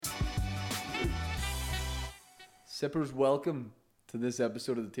Sippers, welcome to this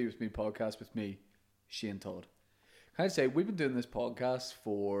episode of the Tea With Me podcast with me, Shane Todd. Can I say, we've been doing this podcast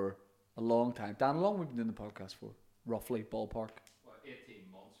for a long time. Dan, how long have we been doing the podcast for? Roughly, ballpark? Well, 18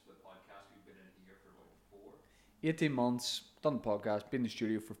 months for the podcast. We've been in here for about 4. 18 months, done the podcast, been in the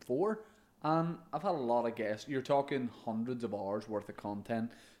studio for 4. And I've had a lot of guests. You're talking hundreds of hours worth of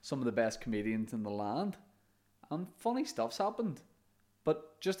content. Some of the best comedians in the land. And funny stuff's happened.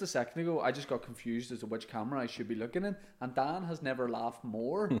 But just a second ago, I just got confused as to which camera I should be looking in. And Dan has never laughed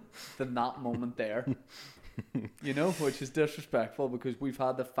more than that moment there. You know, which is disrespectful because we've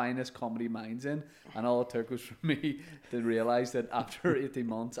had the finest comedy minds in. And all it took was for me to realise that after 18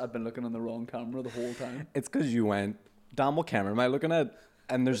 months, I'd been looking on the wrong camera the whole time. It's because you went, Dan, what camera am I looking at?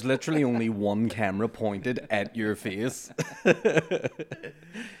 And there's literally only one camera pointed at your face.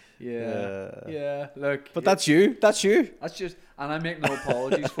 Yeah. Look, But that's you. That's you. That's just, and I make no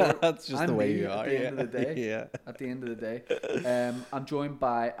apologies for it. That's just I'm the way me you are. At the end of the day. Yeah. At the end of the day, I'm joined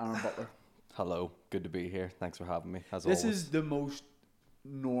by Aaron Butler. Hello. Good to be here. Thanks for having me. As This always. is the most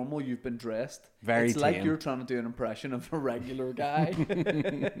normal you've been dressed. Very It's like tame. you're trying to do an impression of a regular guy.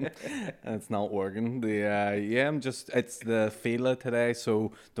 It's not working. It's the Fila today,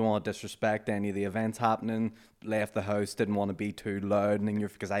 so don't want to disrespect any of the events happening. Left the house, didn't want to be too loud in your,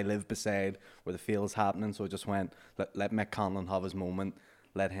 because I live beside where the Fila's happening, so I just went, let Mick Conlon have his moment,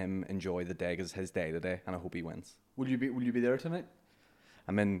 let him enjoy the day, because it's his day today, and I hope he wins. Will you be there tonight?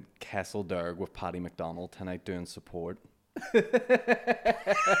 I'm in Kesselderg with Paddy McDonald tonight doing support.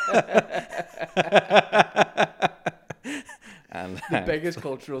 And The biggest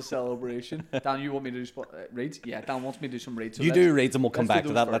cultural celebration. Dan, you want me to do reads? Yeah, Dan wants me to do some reads. So you do reads and we'll come back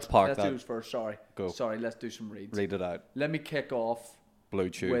to that. First. Let's park let's that. do those first. Sorry. Go. Sorry, let's do some reads. Read it out. Let me kick off Blue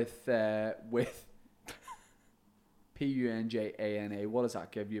Chew. with Punjana. What does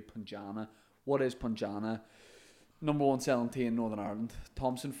that give you? Punjana. What is Punjana? Number one selling tea in Northern Ireland.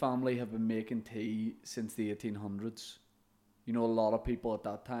 Thompson family have been making tea since the 1800s. You know, a lot of people at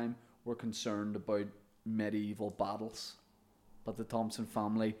that time were concerned about medieval battles, but the Thompson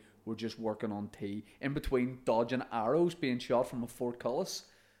family were just working on tea. In between dodging arrows being shot from a Fort Cullis,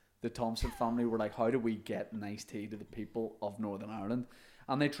 the Thompson family were like, how do we get nice tea to the people of Northern Ireland?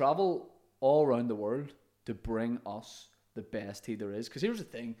 And they travel all around the world to bring us the best tea there is. Because here's the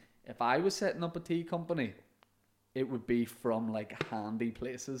thing, if I was setting up a tea company, it would be from like handy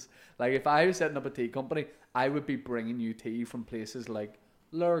places. Like if I was setting up a tea company, I would be bringing you tea from places like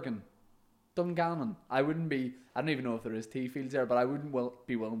Lurgan, Dungannon. I don't even know if there is tea fields there, but I wouldn't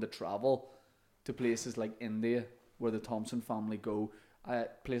be willing to travel to places like India where the Thompson family go, a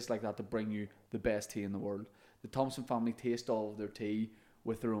place like that, to bring you the best tea in the world. The Thompson family taste all of their tea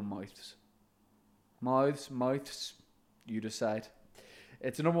with their own mouths. Mouths, you decide.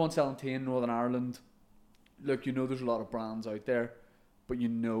 It's the number one selling tea in Northern Ireland. Look, you know there's a lot of brands out there, but you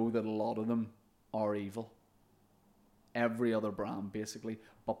know that a lot of them are evil. Every other brand, basically.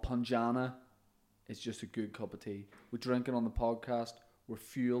 But Punjana is just a good cup of tea. We drink it on the podcast. We're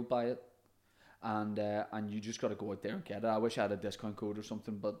fueled by it. And you just got to go out there and get it. I wish I had a discount code or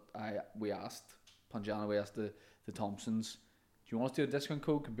something, but we asked Punjana, we asked the Thompsons, do you want us to do a discount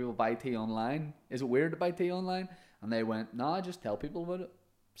code? Can people buy tea online? Is it weird to buy tea online? And they went, nah, just tell people about it.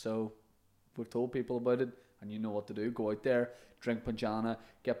 So we've told people about it, and you know what to do. Go out there, drink Punjana,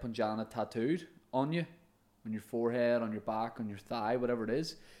 get Punjana tattooed on you, on your forehead, on your back, on your thigh, whatever it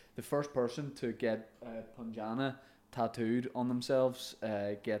is. The first person to get Punjana tattooed on themselves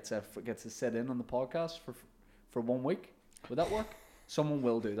gets a sit in on the podcast for 1 week. Would that work? Someone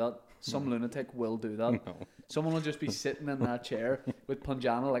will do that. Some lunatic will do that. No. Someone will just be sitting in that chair with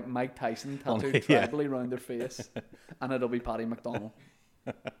Punjana like Mike Tyson tattooed Yeah. tribally around their face, and it'll be Paddy McDonald.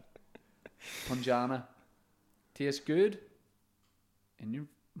 Punjana tastes good in your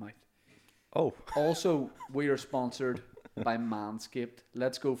mouth. Oh. Also, we are sponsored by Manscaped.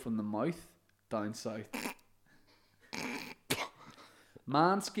 Let's go from the mouth down south.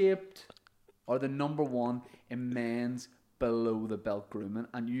 Manscaped are the number one in men's below the belt grooming,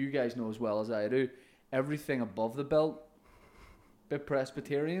 and you guys know as well as I do, everything above the belt, bit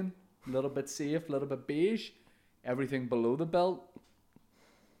Presbyterian, a little bit safe, a little bit beige. Everything below the belt,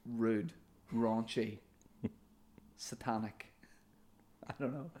 rude, raunchy, satanic. I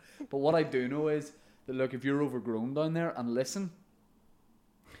don't know. But what I do know is that, look, if you're overgrown down there, and listen,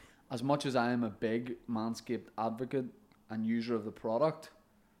 as much as I am a big Manscaped advocate and user of the product,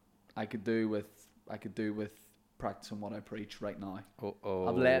 I could do with practicing what I preach right now. Oh.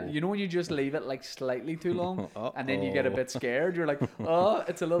 I've let you know when you just leave it like slightly too long, and then you get a bit scared. You're like, oh,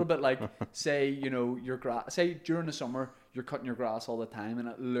 it's a little bit like, say, you know, your grass. Say during the summer you're cutting your grass all the time and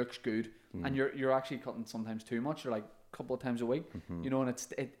it looks good, and you're actually cutting sometimes too much. You're like a couple of times a week, you know, and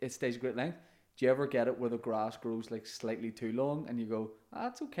it stays a great length. Do you ever get it where the grass grows like slightly too long, and you go,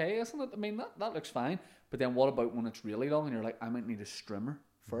 that's okay, isn't it? I mean, that looks fine. But then what about when it's really long and you're like, I might need a strimmer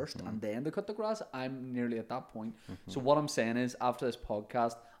first and then to cut the grass? I'm nearly at that point. So what I'm saying is, after this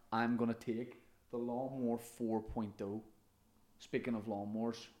podcast, I'm going to take the Lawnmower 4.0. Speaking of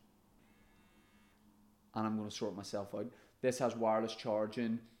lawnmowers, and I'm going to sort myself out. This has wireless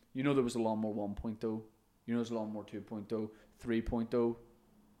charging. You know there was a Lawnmower 1.0. You know there's a Lawnmower 2.0, 3.0.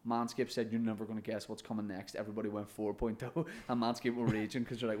 Manscaped said you're never going to guess what's coming next. Everybody went 4.0, and Manscaped were raging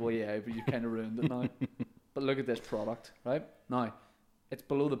because they're like, well, yeah, but you kind of ruined it now. But look at this product, right? Now, it's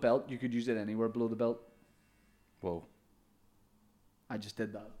below the belt. You could use it anywhere below the belt. Whoa. I just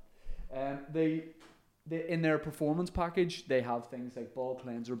did that. They in their performance package, they have things like ball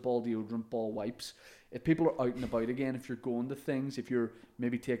cleanser, ball deodorant, ball wipes. If people are out and about again, if you're going to things, if you're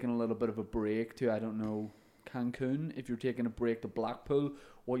maybe taking a little bit of a break to, I don't know, Cancun, if you're taking a break to Blackpool,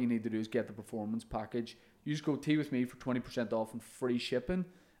 what you need to do is get the performance package. You just go tea with me for 20% off and free shipping,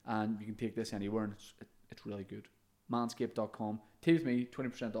 and you can take this anywhere, and it's really good. Manscaped.com, tea with me,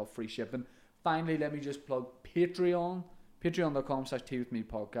 20% off, free shipping. Finally, let me just plug Patreon, patreon.com/tea with me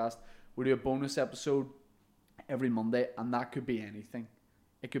podcast. We do a bonus episode every Monday, and that could be anything.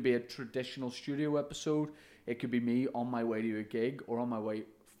 It could be a traditional studio episode. It could be me on my way to a gig or on my way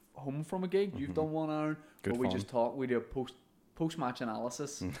home from a gig. You've done one, Aaron, where we just talk. We do a post-match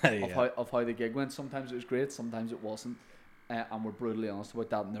analysis of how the gig went. Sometimes it was great, sometimes it wasn't, and we're brutally honest about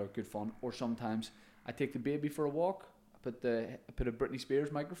that, and they're good fun. Or sometimes I take the baby for a walk. I put a Britney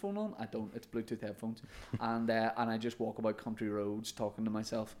Spears microphone on. I don't. It's Bluetooth headphones, and I just walk about country roads talking to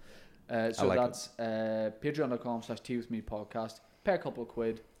myself. So like that's patreon.com/tea with me podcast. Pay a couple of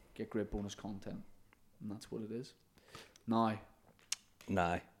quid, get great bonus content, and that's what it is. Now,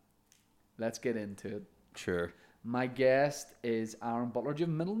 let's get into it. Sure. My guest is Aaron Butler. Do you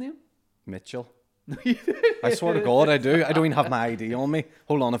have a middle name? Mitchell. I swear to God, I do. I don't even have my ID on me.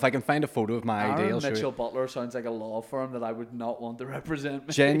 Hold on, if I can find a photo of my ID, Aaron I'll show Mitchell you. Butler sounds like a law firm that I would not want to represent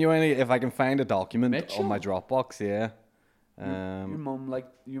me. Genuinely, if I can find a document Mitchell? on my Dropbox, yeah. Your mum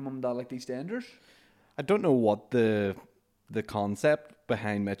and dad like the EastEnders? I don't know what the concept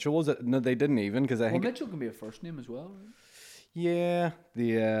behind Mitchell was. No, they didn't even, because I think Mitchell can be a first name as well, right? yeah,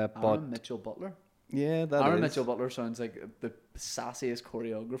 but Aaron Mitchell Butler. yeah, that Aaron is. Mitchell Butler sounds like the sassiest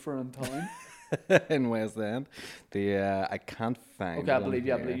choreographer in town. in West End. I can't find. Okay, I it on believe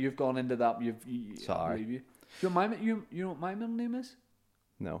you. I here. believe you've gone into that. Sorry. I believe you. You know what my middle name is?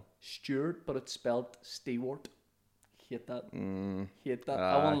 No. Stuart, but it's spelled Stewart. Hate that. Hate that.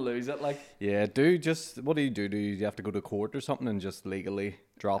 I Ah. want to lose it. Like, Yeah, what do? Do you have to go to court or something and just legally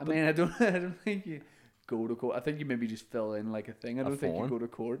drop I it? mean, I don't think you go to court. I think you maybe just fill in like a thing. I don't think you form. go to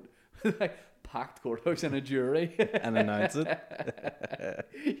court. Like packed courthouse and a jury. And announce it.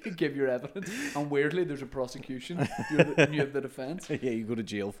 You give your evidence, and weirdly, there's a prosecution. You have the defense. Yeah, you go to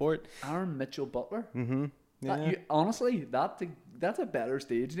jail for it. Aaron Mitchell Butler. Mm-hmm. Yeah. Honestly, that's a better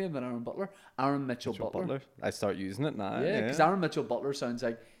stage name than Aaron Butler. Aaron Mitchell Butler. I start using it now. Yeah, because Aaron Mitchell Butler sounds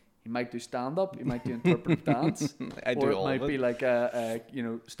like he might do stand up, he might do interpretive dance, I or do it all might of be it. like a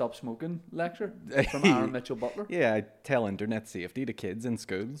stop smoking lecture from Aaron Mitchell Butler. Yeah, I tell internet safety to kids in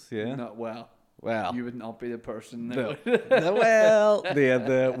schools. Yeah. No, Well. you would not be the person. No. That Well,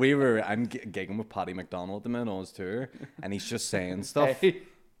 I'm gigging with Paddy McDonald at the minute on his tour, and he's just saying stuff. Hey,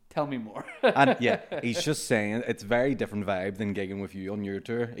 tell me more. And yeah, he's just saying it's very different vibe than gigging with you on your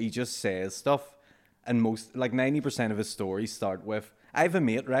tour. He just says stuff, and 90% of his stories start with "I have a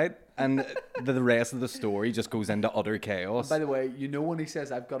mate," right? And the rest of the story just goes into utter chaos. By the way, you know when he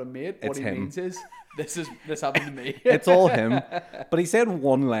says "I've got a mate," what It's he him. means is this happened to me. It's all him. But he said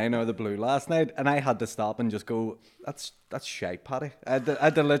one line out of the blue last night, and I had to stop and just go, "That's shite, Paddy." I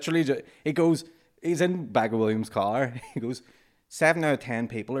had to literally. He goes, he's in Bagger Williams' car. He goes, 7 out of 10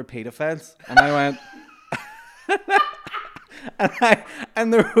 people are pedophiles, and I went.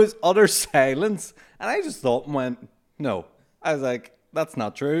 And there was utter silence, and I just thought and went, no. I was like, that's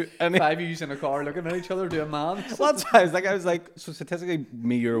not true. And 5 of you in a car looking at each other doing maths. well, that's why I was like, so statistically,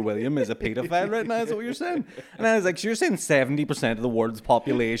 me or William is a pedophile right now, is that what you're saying? And I was like, so you're saying 70% of the world's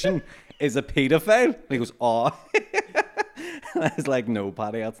population is a pedophile? And he goes, oh. And I was like, no,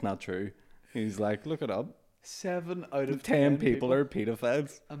 Paddy, that's not true. He's like, look it up. 7 out of 10 people are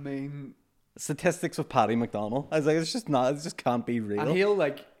pedophiles. I mean, Statistics of Paddy McDonald. I was like, it just can't be real. and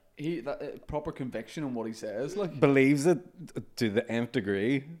proper conviction in what he says. Like Believes it to the nth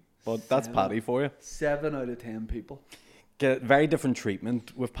degree, but that's Seven. Paddy for you. 7 out of 10 people. Get very different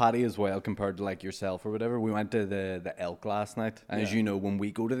treatment with Paddy as well compared to like yourself or whatever. We went to the Elk last night, and as Yeah. you know, when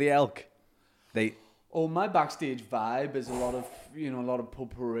we go to the Elk, they Oh, my backstage vibe is a lot of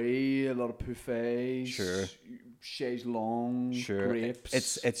potpourri, a lot of buffets, Sure. chaise longue, sure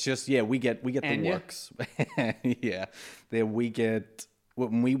grapes. it's just we get the Enya? works. Yeah, we get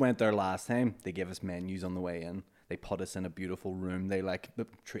when we went there last time. They gave us menus on the way in. They put us in a beautiful room. They like the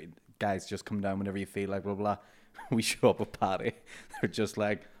guys just come down whenever you feel like blah blah. We show up with Paddy. They're just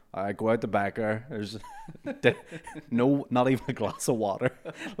like, all right, go out the back there. There's no, not even a glass of water.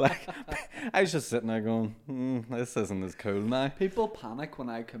 Like, I was just sitting there going, this isn't as cool now. People panic when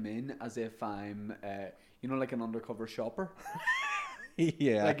I come in as if I'm, like an undercover shopper.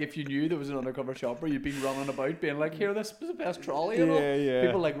 Yeah. Like if you knew there was an undercover shopper, you'd be running about being like, here, this is the best trolley. You know? Yeah.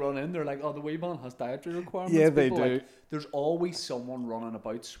 People like run in, they're like, oh, the wee man has dietary requirements. Yeah, they People, do. Like, there's always someone running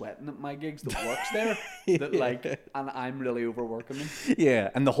about sweating at my gigs that works there. That like, and I'm really overworking them. Yeah,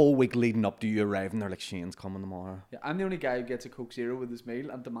 and the whole week leading up to you arriving, they're like, Shane's coming tomorrow. Yeah, I'm the only guy who gets a Coke Zero with his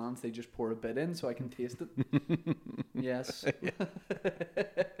meal and demands they just pour a bit in so I can taste it. Yes.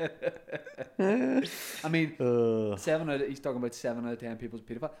 I mean, 7 out of, he's talking about 7 out of 10 people's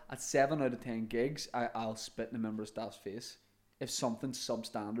pedophile. At 7 out of 10 gigs, I'll spit in a member of staff's face. If something's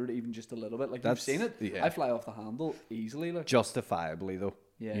substandard, even just a little bit, like That's- you've seen it, yeah. I fly off the handle easily. Like, Justifiably, though.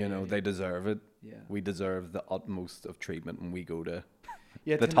 Yeah, You know, yeah. they deserve it. yeah, We deserve the utmost of treatment when we go to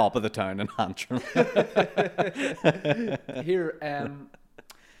yeah. the top of the town in Antrim. Here,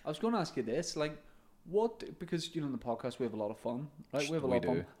 I was going to ask you this, like, because in the podcast we have a lot of fun, right? We have a We lot of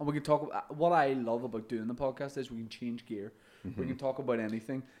fun, do. and we can talk. What I love about doing the podcast is we can change gear. Mm-hmm. We can talk about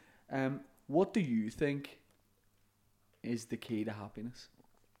anything. What do you think is the key to happiness?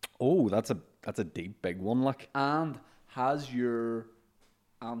 Oh, that's a deep, big one, like. And has your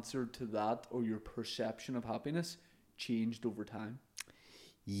answer to that or your perception of happiness changed over time?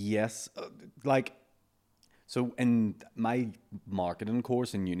 Yes, so in my marketing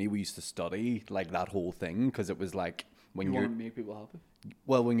course in uni, we used to study like that whole thing because it was like when You you're want to make people happy?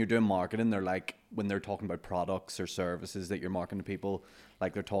 when you're doing marketing, they're like when they're talking about products or services that you're marketing to people,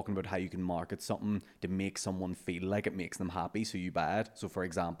 like they're talking about how you can market something to make someone feel like it makes them happy, so you buy it. So for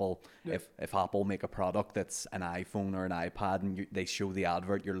example, Yeah. if Apple make a product that's an iPhone or an iPad and they show the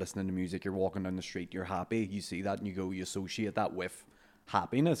advert, you're listening to music, you're walking down the street, you're happy, you see that and you associate that with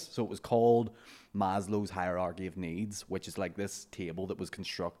happiness. So it was called Maslow's hierarchy of needs, which is like this table that was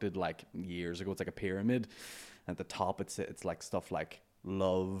constructed like years ago. It's like a pyramid. At the top, it's like stuff like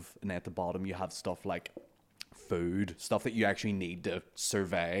love, and at the bottom you have stuff like food, stuff that you actually need to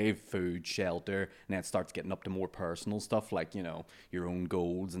survive, food, shelter, and then it starts getting up to more personal stuff like your own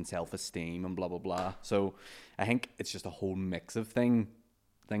goals and self-esteem and blah blah blah. So I think it's just a whole mix of things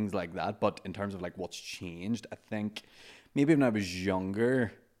like that. But in terms of like what's changed, I think maybe when I was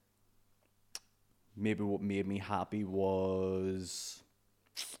younger, maybe what made me happy was,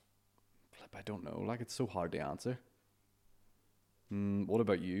 I don't know, like it's so hard to answer. What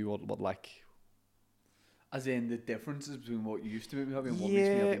about you? What like? As in the differences between what used to make me happy and what makes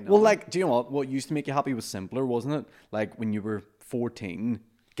me Yeah, happy now? well, like, do you know what used to make you happy was simpler, wasn't it? Like when you were 14,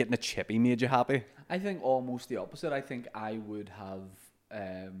 getting a chippy made you happy. I think almost the opposite. I think I would have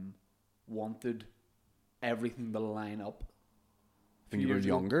wanted everything to line up. When you were years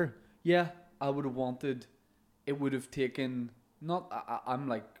ago. younger. Yeah, I would have wanted. It would have taken. I'm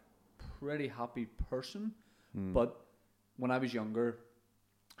like pretty happy person, but when I was younger,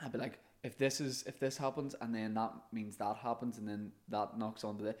 I'd be like, if this happens, and then that means that happens, and then that knocks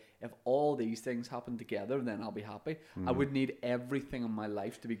onto that. If all these things happen together, then I'll be happy. I would need everything in my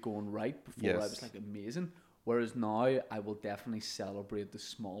life to be going right before I Yes. was like amazing. Whereas now, I will definitely celebrate the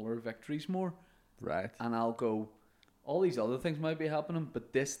smaller victories more, Right. and I'll go. All these other things might be happening,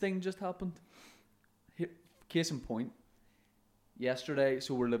 but this thing just happened. Here, case in point. Yesterday,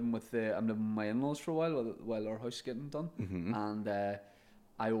 so I'm living with my in-laws for a while our house is getting done, and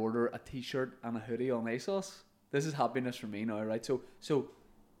I order a t-shirt and a hoodie on ASOS. This is happiness for me now, right? So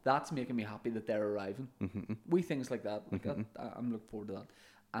that's making me happy that they're arriving. Wee things like that, I'm looking forward to that.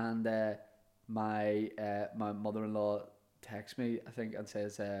 And my mother-in-law texts me, I think, and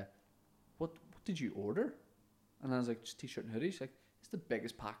says, "What did you order?" And I was like, "Just t-shirt and hoodie." She's like, "It's the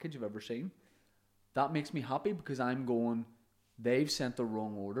biggest package I've ever seen." That makes me happy because I'm going, they've sent the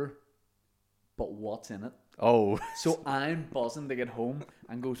wrong order, but what's in it? Oh. So I'm buzzing to get home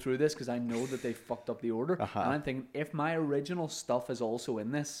and go through this because I know that they fucked up the order. Uh-huh. And I'm thinking, if my original stuff is also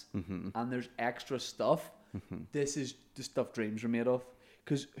in this and there's extra stuff, this is the stuff dreams are made of.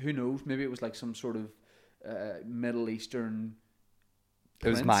 because who knows? Maybe it was like some sort of Middle Eastern. It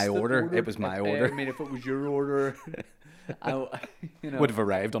was prince my that order. ordered. It was my order. I mean, if it was your order, you know, Would have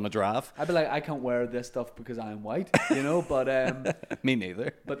arrived on a draft. I'd be like, I can't wear this stuff because I'm white, you know. But Me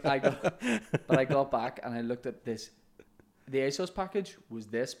neither. but I got back and I looked at this. The ASOS package was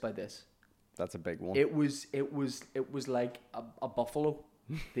this by this. That's a big one. It was like a buffalo.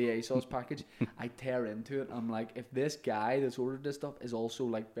 The ASOS package. I tear into it. I'm like, if this guy that's ordered this stuff is also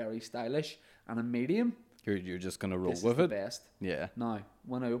like very stylish and a medium, You're just gonna roll this with is the it. best. Yeah. Now,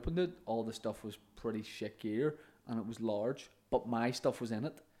 when I opened it, all the stuff was pretty shit gear and it was large, but my stuff was in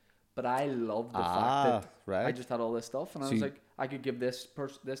it. But I love the fact that right. I just had all this stuff, and I So was you- like, I could give this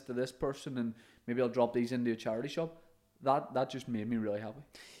to this person, and maybe I'll drop these into a charity shop. That just made me really happy.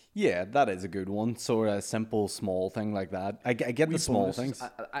 Yeah, that is a good one. So a simple, small thing like that. I get Wee the small bonuses.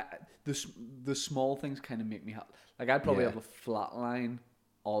 things. The small things kind of make me happy. Like I'd probably Yeah. have a flat line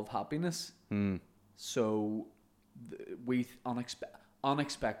of happiness. So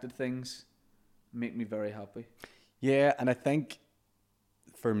unexpected things make me very happy. Yeah, and I think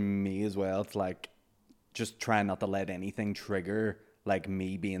for me as well, it's like just trying not to let anything trigger like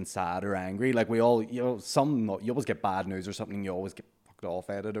me being sad or angry. Like we all, you always get bad news or something, you always get fucked off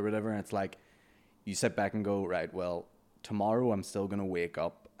at it or whatever. And it's like you sit back and go, right, well, tomorrow I'm still gonna wake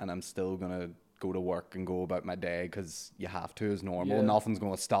up and I'm still gonna go to work and go about my day because you have to as normal. Yeah. Nothing's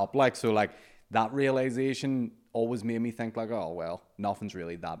gonna stop. Like so, like that realization always made me think like, oh well, nothing's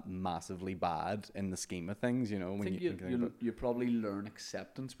really that massively bad in the scheme of things, you know. I When think you think about it. you probably learn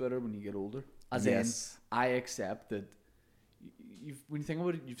acceptance better when you get older. As Yes. in, I accept that when you think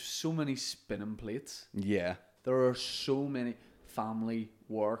about it, you've so many spinning plates. Yeah. There are so many family,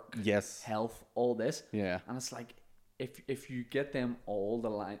 work, Yes. health, all this. Yeah. And it's like, if you get them all to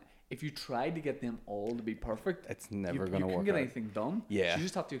line, if you try to get them all to be perfect, It's never you gonna can't work get out. anything done. Yeah. So you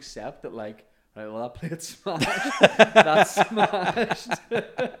just have to accept that, like, right, well, that plate's smashed. That's smashed.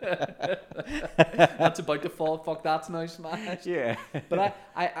 That's about to fall. Fuck, that's now smashed. Yeah. But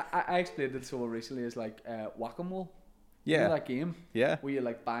I explained it to someone recently as like whack-a-mole. You Yeah. know that game Yeah. where you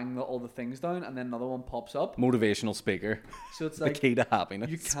like bang all the things down and then another one pops up. Motivational speaker. So it's The like key to happiness.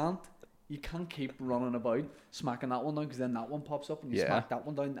 you can't keep running about smacking that one down because then that one pops up and you Yeah. smack that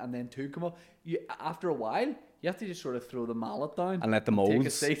one down and then two come up. You after a while you have to just sort of throw the mallet down And let the take a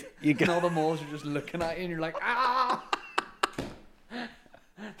moles- seat. you And all the moles are just looking at you and you're like ah.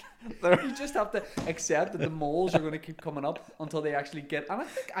 You just have to accept that the moles are going to keep coming up until they actually get. And I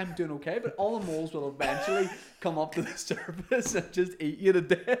think I'm doing okay, but all the moles will eventually come up to the surface and just eat you to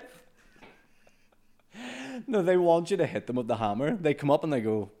death. No, they want you to hit them with the hammer. They come up and they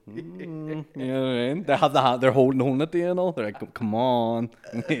go, you know what I mean? They have the they're holding it, you know? They're like, come on.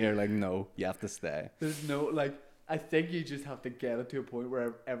 And you're like, no, you have to stay. There's no like. I think you just have to get it to a point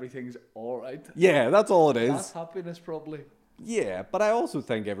where everything's all right. Yeah, that's all it is. That's happiness, probably. Yeah, but I also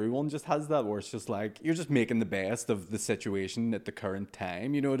think everyone just has that where it's just like you're just making the best of the situation at the current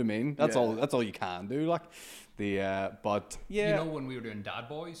time. You know what I mean? That's Yeah. all. That's all you can do. Like but yeah, You know, when we were doing Dad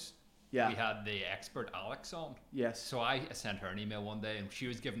Boys, Yeah. we had the expert Alex on. Yes. So I sent her an email one day, and she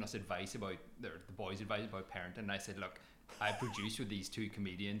was giving us advice about the boys' advice about parenting. And I said, look, I produce with these two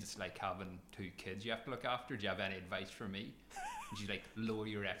comedians. It's like having two kids you have to look after. Do you have any advice for me? And she's like, lower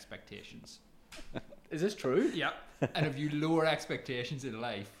your expectations. Is this true? Yeah. And if you lower expectations in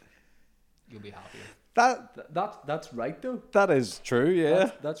life, you'll be happier. That's right though. that is true.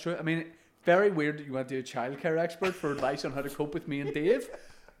 Yeah. That's true. I mean, very weird that you went to a childcare expert for advice on how to cope with me and Dave.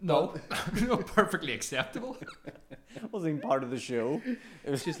 No, no, perfectly acceptable. Wasn't even part of the show. It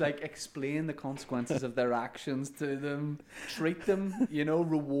was just like explain the consequences of their actions to them, treat them, you know,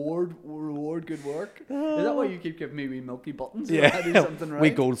 reward good work. Is that why you keep giving me wee milky buttons? When I do something right.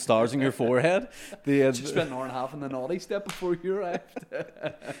 We gold stars in your forehead. The Just spent an hour and a half in the naughty step before you arrived.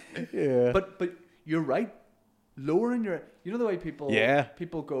 yeah. But you're right. Lowering your, you know the way people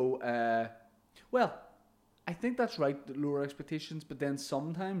go. Well, I think that's right. To lower expectations, but then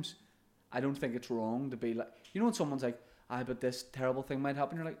sometimes I don't think it's wrong to be like, you know, when someone's like, but this terrible thing might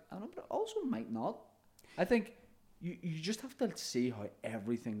happen. You're like, I know, but it also might not. I think you just have to see how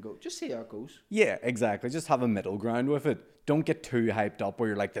everything goes. Just see how it goes. Yeah, exactly. Just have a middle ground with it. Don't get too hyped up where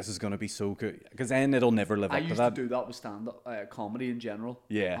you're like, this is going to be so good. Because then it'll never live I up to used that. to do that with stand-up comedy in general.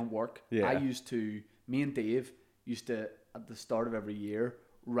 Yeah. And work. Yeah. Me and Dave used to, at the start of every year,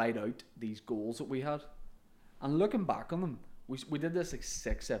 write out these goals that we had. And looking back on them, we did this like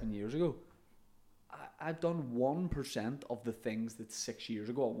 6-7 years ago. I've done 1% of the things that 6 years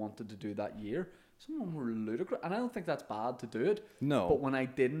ago I wanted to do that year. Some of them were ludicrous. And I don't think that's bad to do it. No. But when I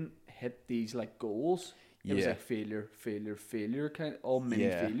didn't hit these like goals, It was Yeah. like failure, kind of, all mini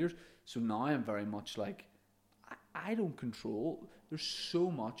Yeah. failures. So now I'm very much like, I don't control. There's so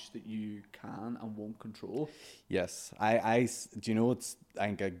much that you can and won't control. Yes, do you know what's I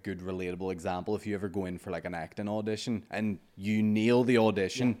think a good relatable example? If you ever go in for like an acting audition and you nail the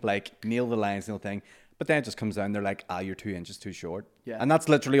audition, like nail the lines, nail the thing, but then it just comes down, they're like, you're 2 inches too short. Yeah. And that's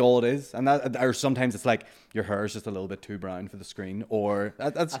literally all it is. And that, or sometimes it's like your hair is just a little bit too brown for the screen, or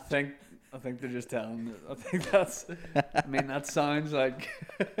that's I think they're just telling. I think that's. I mean, that sounds like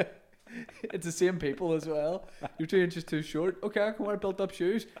it's the same people as well. You're 2 inches too short. Okay, I can wear built-up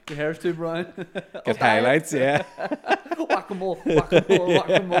shoes. Your hair's too brown. get highlights, yeah. Whack-a-mole, whack-a-mole,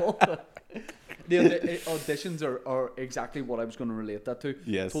 whack-a-mole. The auditions are exactly what I was going to relate that to.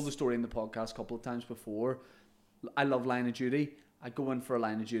 Yes. Told the story in the podcast a couple of times before. I love Line of Duty. I go in for a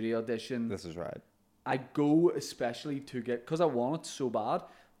Line of Duty audition. This is right. I go especially to get, because I want it so bad,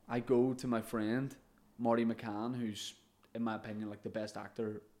 I go to my friend Marty McCann, who's in my opinion like the best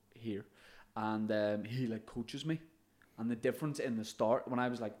actor here, and he like coaches me. And the difference in the start, when I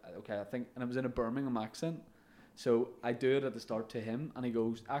was like, okay, I think, and it was in a Birmingham accent, so I do it at the start to him, and he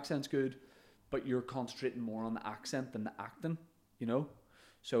goes, accent's good, but you're concentrating more on the accent than the acting, you know.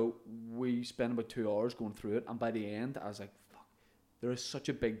 So we spent about 2 hours going through it, and by the end I was like, fuck, there is such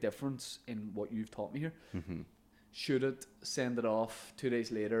a big difference in what you've taught me here. Mm-hmm. Shoot it, send it off. 2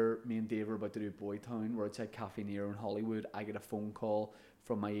 days later, me and Dave were about to do Boytown. We're outside Cafe Nero in Hollywood. I get a phone call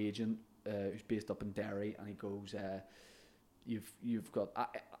from my agent, who's based up in Derry, and he goes, "You've got."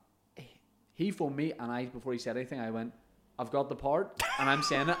 He phoned me, and I, before he said anything, I went, "I've got the part," and I'm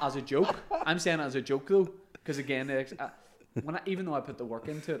saying it as a joke. I'm saying it as a joke though, because again, even though I put the work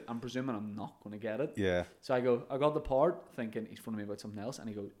into it, I'm presuming I'm not going to get it. Yeah. So I go, "I got the part," thinking he's phoning me about something else, and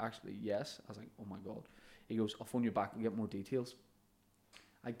he goes, "Actually, yes." I was like, "Oh my god." He goes, "I'll phone you back and get more details."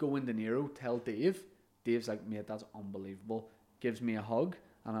 I go into Nero, tell Dave. Dave's like, "Mate, that's unbelievable." Gives me a hug,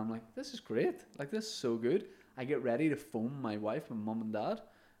 and I'm like, "This is great. Like, this is so good." I get ready to phone my wife, my mum and dad,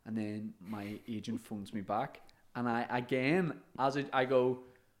 and then my agent phones me back, and I go,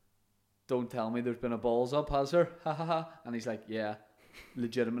 "Don't tell me there's been a balls up, has there?" Ha ha ha. And he's like, "Yeah,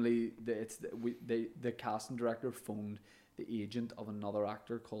 legitimately, the casting director phoned the agent of another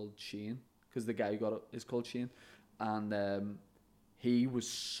actor called Shane, because the guy who got it is called Shane, and he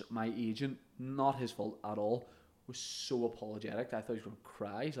was my agent, not his fault at all. Was so apologetic. I thought he was going to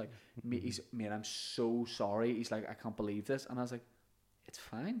cry. He's like, mate, I'm so sorry. He's like, I can't believe this. And I was like, it's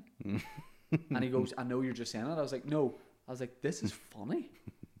fine. And he goes, I know you're just saying it. I was like, no. I was like, this is funny.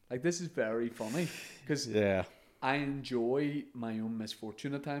 Like, this is very funny. Because I enjoy my own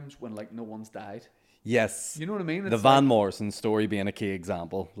misfortune at times when, like, no one's died. Yes. You know what I mean? The It's Van like, Morrison story being a key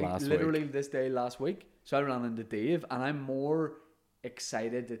example last literally week. this day last week. So I ran into Dave, and I'm more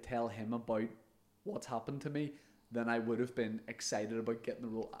excited to tell him about what's happened to me than I would have been excited about getting the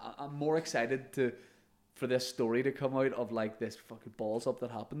role. I'm more excited for this story to come out of like this fucking balls up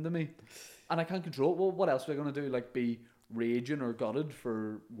that happened to me, and I can't control it. Well, what else was I gonna do? Like be raging or gutted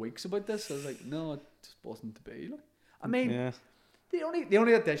for weeks about this? I was like, no, it just wasn't to be. Like, I mean, the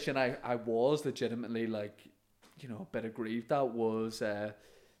only audition I was legitimately like, you know, a bit aggrieved at was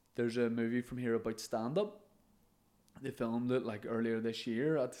there's a movie from here about stand up. They filmed it like earlier this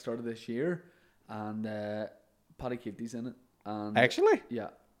year, at the start of this year, and Paddy Keaty's in it. And Actually? yeah.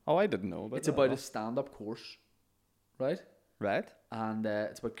 Oh, I didn't know about It's that. about a stand-up course, right? Right. And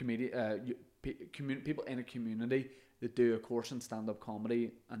it's about people in a community that do a course in stand-up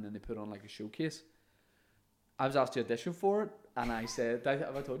comedy, and then they put on like a showcase. I was asked to audition for it, and I said,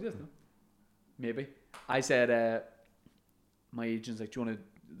 have I told you this? No? Maybe. I said, my agent's like, do you want to,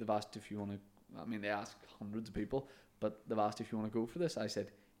 they've asked if you want to, I mean, they ask hundreds of people, but they've asked if you want to go for this. I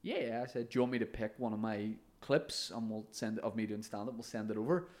said, yeah. I said, do you want me to pick one of my clips and we'll send it of me doing stand-up, we'll send it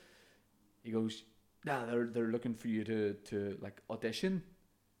over? He goes, nah, they're looking for you to like audition,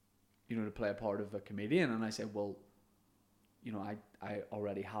 you know, to play a part of a comedian. And I said, well, you know, I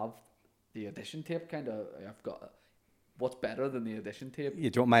already have the audition tape, kind of. I've got, what's better than the audition tape? Yeah,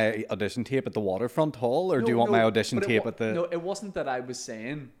 do you want my audition tape at the Waterfront Hall, or do you want my audition tape at the... No, it wasn't that I was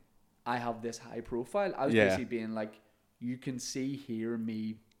saying I have this high profile. I was basically being like, you can hear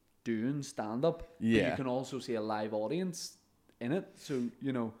me doing stand-up, but you can also see a live audience in it. So,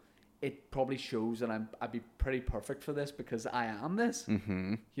 you know, it probably shows that I'd be pretty perfect for this because I am this,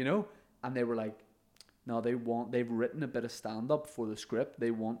 you know? And they were like, no, they've written a bit of stand-up for the script. They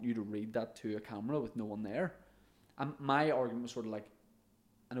want you to read that to a camera with no one there. And my argument was sort of like,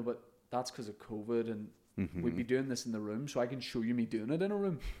 I know, but that's because of COVID, and we'd be doing this in the room, so I can show you me doing it in a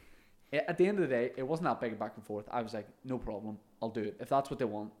room. At the end of the day, it wasn't that big back and forth. I was like, no problem, I'll do it. If that's what they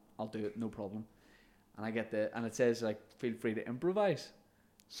want, I'll do it, no problem. and and it says like feel free to improvise.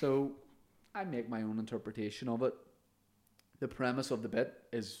 So I make my own interpretation of it. The premise of the bit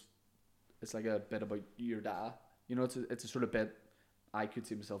is it's like a bit about your dad. You know, it's a sort of bit I could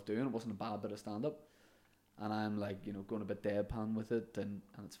see myself doing. It wasn't a bad bit of stand up, and I'm like, you know, going a bit deadpan with it, and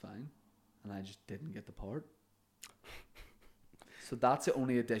it's fine. And I just didn't get the part. So that's the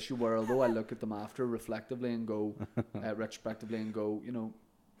only issue where, although I look at them after reflectively and go, retrospectively and go, you know,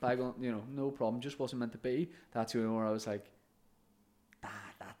 bygone, you know, no problem, just wasn't meant to be. That's the only where I was like,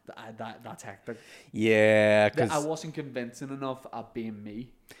 that's hectic. Yeah, I because wasn't convincing enough at being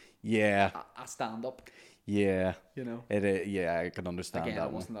me. yeah, I stand up, yeah, you know. yeah, I can understand Again, I that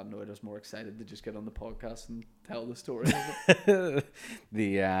one. wasn't that annoyed. I was more excited to just get on the podcast and tell the story of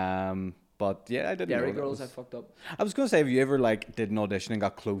it. But yeah, I didn't Dairy know that Girls, was- I fucked up. I was gonna say, have you ever like did an audition and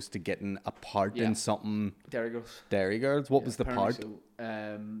got close to getting a part Yeah. in something? Dairy Girls. Dairy Girls. What Yeah, was the apparently part?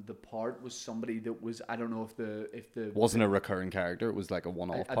 So. The part was somebody that was, I don't know if the Wasn't a recurring character. It was like a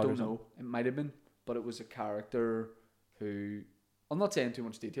one-off I part. don't or something? know. It might have been, but it was a character who, I'm not saying too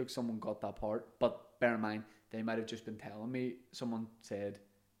much detail because someone got that part, but bear in mind, they might have just been telling me, someone said,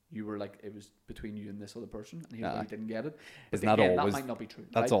 you were like, it was between you and this other person, and he Aye. didn't get it. But Isn't that again, always- that might not be true.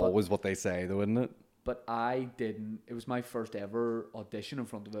 That's right? always what they say, though, isn't it? But I didn't, it was my first ever audition in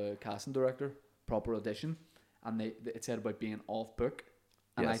front of a casting director, proper audition, and it said about being off book,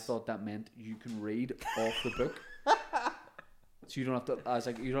 and I Yes. thought that meant you can read off the book. So you don't have to. I was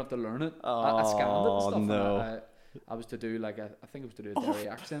like, you don't have to learn it. I scanned it and Oh, stuff. no. And I was to do like I think it was to do a Derry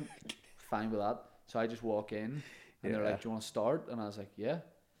accent. Fine with that. So I just walk in and they're Yeah. like, "Do you want to start?" And I was like, "Yeah."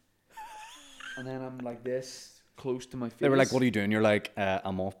 And then I'm like this close to my face. They were like, "What are you doing?" You're like,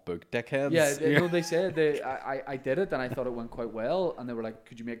 "I'm off book, dickheads." Yeah, no, they said I did it and I thought it went quite well. And they were like,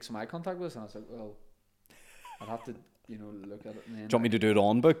 "Could you make some eye contact with us?" And I was like, "Well, I'd have to, you know, look at it." And then Do you want me to do it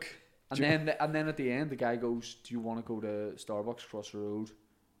on book? and then at the end, the guy goes, "Do you want to go to Starbucks across the road?"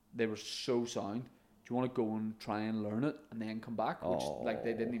 They were so sound. Do you want to go and try and learn it and then come back? Which like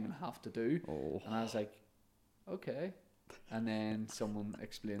they didn't even have to do. Oh. And I was like, okay. And then someone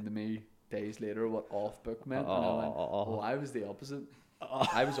explained to me days later what off book meant, and I went, "Oh, I was the opposite.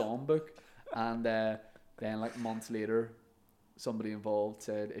 I was on book." And then like months later, somebody involved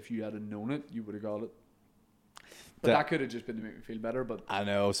said, "If you had known it, you would have got it." But that could have just been to make me feel better. But I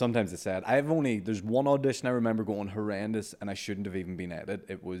know, sometimes it's sad. There's one audition I remember going horrendous, and I shouldn't have even been at it.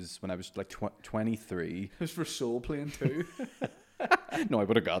 It was when I was like 23. it was for soul playing too. No, I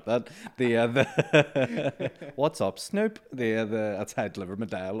would have got that. What's up, Snoop? That's how I deliver my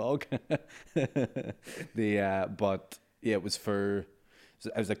dialogue. But yeah, it was for.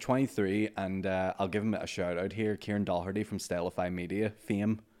 I was like 23, and I'll give him a shout out here. Kieran Doherty from Stellify Media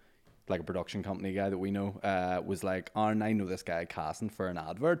fame, like a production company guy that we know, was like, "Aaron, I know this guy casting for an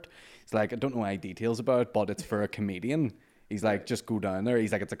advert." He's like, "I don't know any details about it, but it's for a comedian." He's like, "Just go down there."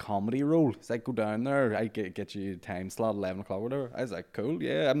 He's like, "It's a comedy role." He's like, "Go down there. I get you time slot 11 o'clock, whatever." I was like, "Cool,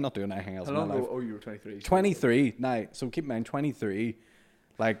 yeah. I'm not doing anything else How in my long life." ago? Oh, you were 23. 23. Now, so keep in mind, 23.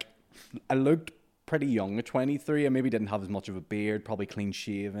 Like, I looked pretty young at 23. I maybe didn't have as much of a beard, probably clean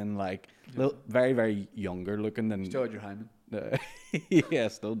shaven, like very, very younger looking than. Still had your hymen. Yeah,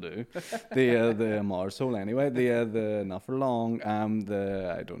 still do. The Marsole anyway. The not for long.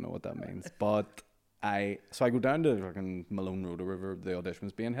 I don't know what that means, but I go down to fucking Malone Road or wherever the audition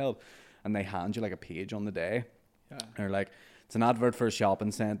was being held, and they hand you like a page on the day. Yeah. And they're like, "It's an advert for a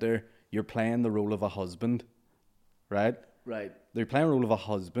shopping centre. You're playing the role of a husband, right? Right. They're playing the role of a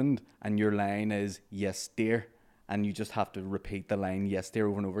husband, and your line is 'Yes, dear.'" And you just have to repeat the line "Yes, dear"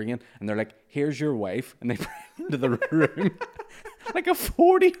 over and over again. And they're like, "Here's your wife," and they bring her into the room like a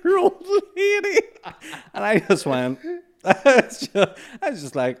 40-year-old lady. And I just went, I was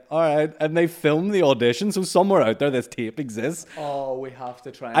just like, all right. And they filmed the audition, so somewhere out there this tape exists. Oh, we have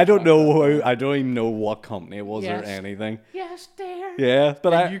to try. And I don't track know that down. I don't even know what company it was Yes. or anything. Yes, dear. Yeah,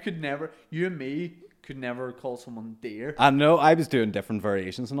 but And you and me could never call someone dear. I know I was doing different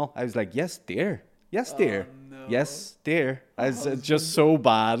variations and all. I was like, "Yes, dear. Yes, dear. no. Yes, dear." I was just so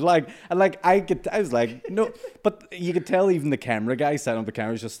bad. Like, I was like, no, but you could tell even the camera guy sat on the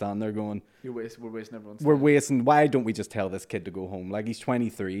camera was just standing there going, We're wasting everyone's "We're time. wasting. Why don't we just tell this kid to go home? Like, he's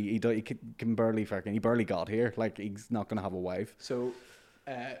 23. He can barely he barely got here. Like, he's not gonna have a wife." So,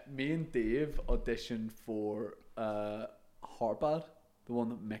 me and Dave auditioned for Harpad, the one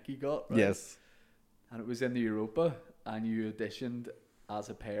that Mickey got. Right? Yes. And it was in the Europa, and you auditioned as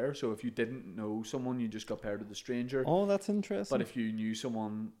a pair. So if you didn't know someone, you just got paired with a stranger. Oh, that's interesting. But if you knew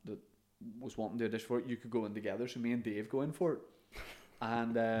someone that was wanting to audition for it, you could go in together. So me and Dave go in for it,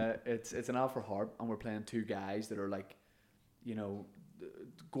 and it's an ad for Harp, and we're playing two guys that are like, you know,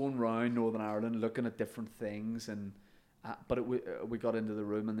 going around Northern Ireland looking at different things, and we got into the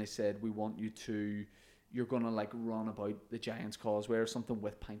room and they said, we want you to, you're gonna like run about the Giants Causeway or something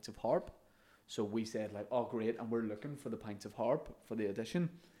with pints of harp. So we said like, oh great, and we're looking for the pints of harp for the audition,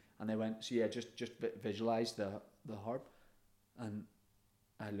 and they went, so yeah, just visualize the harp. And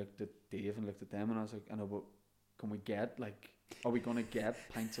I looked at Dave and looked at them and I was like, I know, but can we get like, are we gonna get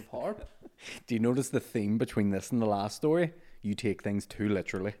pints of harp? Do you notice the theme between this and the last story? You take things too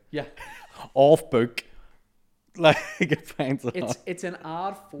literally. Yeah. Off book. Like pints of harp. It's an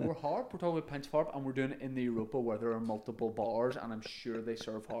ad for harp. We're talking about pints of harp, and we're doing it in the Europa where there are multiple bars, and I'm sure they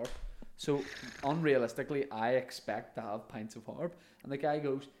serve harp. So unrealistically, I expect to have pints of harp, and the guy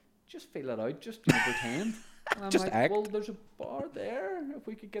goes, "Just feel it out, just pretend." And I'm Just like, act. well, there's a bar there. If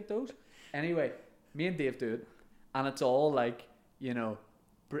we could get those, anyway. Me and Dave do it, and it's all like, you know,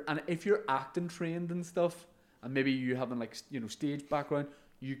 and if you're acting trained and stuff, and maybe you haven't like stage background,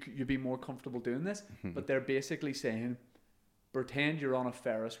 you'd be more comfortable doing this. But they're basically saying, pretend you're on a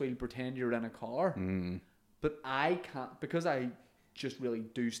Ferris wheel, pretend you're in a car. But I can't, because I just really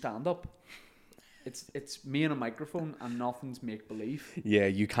do stand up. It's me and a microphone, and nothing's make believe. Yeah,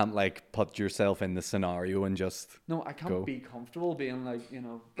 you can't like put yourself in the scenario and just No, I can't go. be comfortable being like,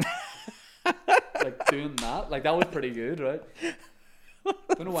 like doing that. Like that was pretty good, right?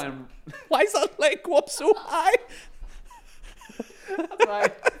 Don't know why I'm. Why is that leg go up so high?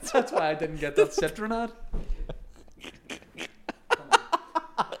 That's why I didn't get that Citroen ad.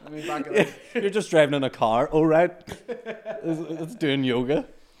 Let me back it up. You're just driving in a car. Oh right, it's doing yoga.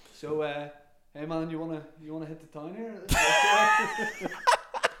 So, hey man, you wanna hit the town here?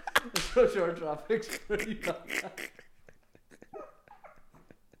 Let's rush our traffic's pretty bad.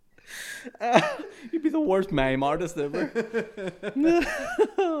 You'd be the worst mime artist ever.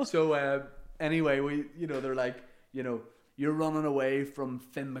 So, anyway, they're like, you're running away from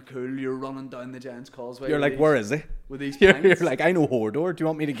Finn McCool, you're running down the Giants Causeway. You're like, where is he? With these You're pints. like, I know Hordor. Do you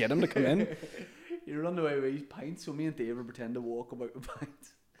want me to get him to come in? You're running away with these pints, so me and Dave are pretending to walk about with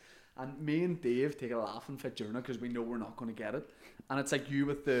pints. And me and Dave take a laughing fit during it because we know we're not going to get it. And it's like you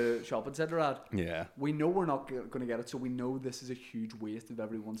with the shopping centre ad. Yeah. We know we're not going to get it, so we know this is a huge waste of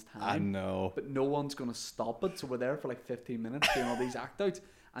everyone's time. I know. But no one's going to stop it, so we're there for like 15 minutes doing all these act outs.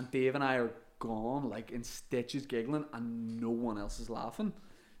 And Dave and I are gone, like in stitches, giggling, and no one else is laughing.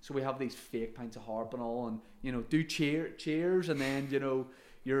 So we have these fake pints of harp and all, and do cheers, and then you're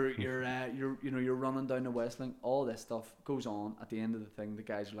running down the West Link. All this stuff goes on. At the end of the thing, the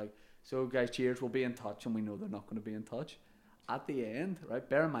guys are like, "So guys, cheers. We'll be in touch," and we know they're not going to be in touch. At the end, right?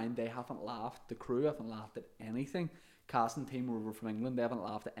 Bear in mind, they haven't laughed. The crew haven't laughed at anything. Casting team were over from England. They haven't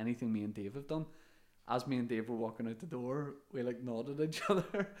laughed at anything me and Dave have done. As me and Dave were walking out the door, we like nodded at each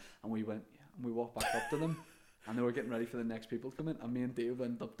other, and we went, yeah, and we walked back up to them, and they were getting ready for the next people to come in, and me and Dave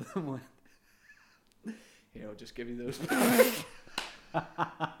went up to them and went, "Here, I'll just give you those." And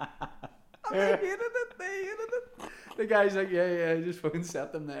they hated it. The guy's like, yeah, just fucking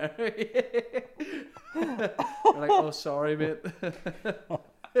set them there. We're like, "Oh, sorry, mate."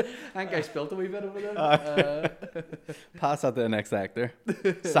 I think I spilled a wee bit over there. Pass that to the next actor.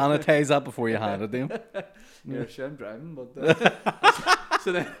 Sanitize that before you hand it to him. Yeah, sure, I'm driving, but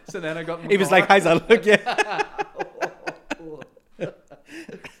so then I got in my He was car. like, "How's that look?" Yeah.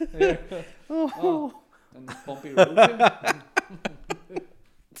 Yeah. Oh, and the bumpy road. Yeah.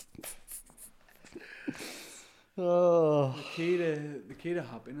 Oh. The key to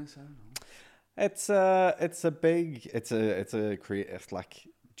happiness, I don't know. It's like,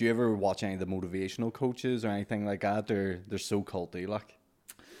 do you ever watch any of the motivational coaches or anything like that? They're so culty, like.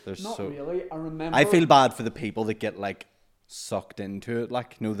 They're Not so. really. I remember. I feel bad for the people that get like sucked into it,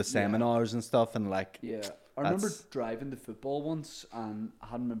 like the seminars and stuff, and like. Yeah, I remember driving to football once, and I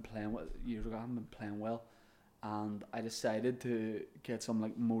hadn't been playing years ago. I hadn't been playing well, and I decided to get some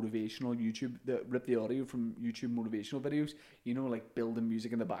like motivational rip the audio from YouTube motivational videos. Like building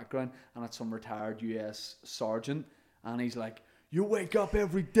music in the background, and it's some retired US sergeant, and he's like, "You wake up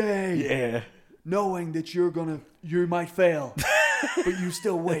every day, Yeah. knowing that you might fail, but you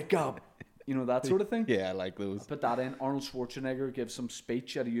still wake up." That sort of thing. Yeah, I like those. Put that in. Arnold Schwarzenegger gives some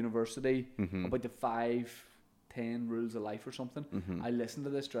speech at a university about the 5-10 rules of life or something. I listened to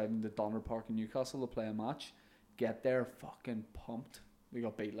this driving to Donner Park in Newcastle to play a match. Get there, fucking pumped. We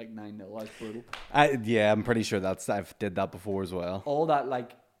got beat like 9-0. That was brutal. I'm pretty sure I've did that before as well. All that,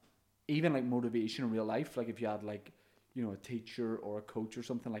 like, even like motivation in real life. Like if you had like, a teacher or a coach or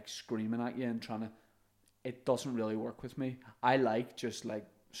something like screaming at you and trying to, it doesn't really work with me. I like just like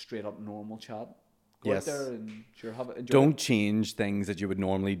straight up normal chat. Go Yes. out there and enjoy Don't it. change things that you would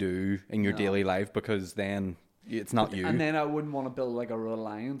normally do in your daily life, because then It's not you. And then I wouldn't want to build like a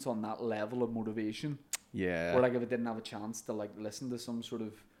reliance on that level of motivation. Yeah. Or like if I didn't have a chance to like listen to some sort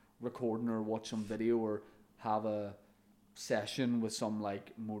of recording or watch some video or have a session with some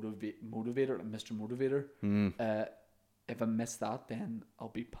like motivator, like Mr. Motivator. If I miss that, then I'll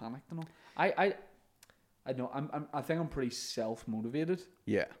be panicked and all. I know I think I'm pretty self motivated.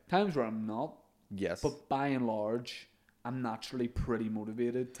 Yeah. Times where I'm not, Yes. but by and large, I'm naturally pretty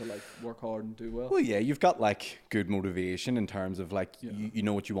motivated to like work hard and do well. Well, yeah, you've got like good motivation in terms of like Yeah. you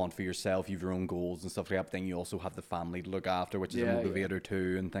know what you want for yourself, you have your own goals and stuff like that. But then you also have the family to look after, which is Yeah, a yeah. motivator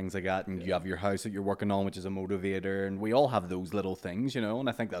too, and things like that. And you have your house that you're working on, which is a motivator. And we all have those little things, you know. And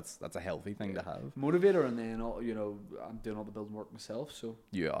I think that's a healthy thing to have. Motivator, and then I'm doing all the building work myself, so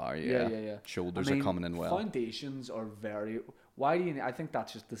You are, yeah. yeah. Shoulders I mean, are coming in well. Foundations are very. Why do you? I think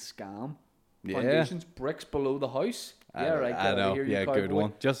that's just the scam. Yeah. Foundations, bricks below the house. Yeah, right. I get know. over here, you Yeah, good cowboy.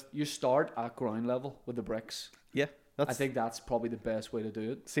 one. Just You start at ground level with the bricks. yeah. I That's think that's probably the best way to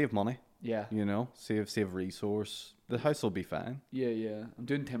do it. save money. Yeah, You know, save resource. The house will be fine. yeah. I'm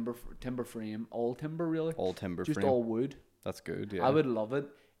doing timber frame, all timber really, All timber just frame. all wood. That's good. Yeah. I would love it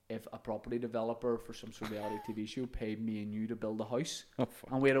if a property developer for some sort of reality TV show paid me and you to build a house, Oh, fuck.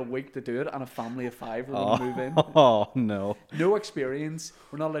 and we had a week to do it, and a family of 5 were going to move in. Oh no. No experience.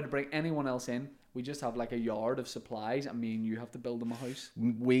 We're not allowed to bring anyone else in. We just have like a yard of supplies, and me and you have to build them a house.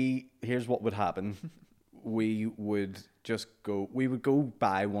 Here's what would happen. We would go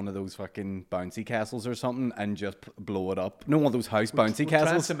buy one of those fucking bouncy castles or something and just blow it up. No, one of those house bouncy We'll try and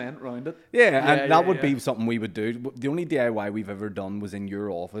castles. cement round it. Yeah, and that would yeah. be something we would do. The only DIY we've ever done was in your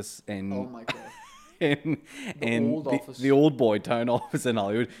office in Oh my god. in old office. the old Boy Town office in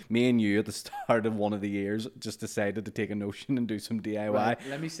Hollywood. Me and you at the start of one of the years just decided to take a notion and do some DIY. Right,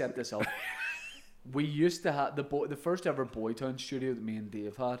 let me set this up. We used to have the first ever Boytown studio that me and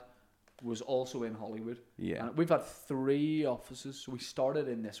Dave had was also in Hollywood. Yeah. And we've had 3 offices. So we started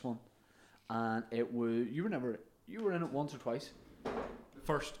in this one, and it was you were in it once or twice. The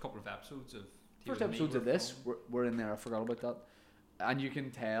first couple of episodes of First episodes of this were in there. I forgot about that, and you can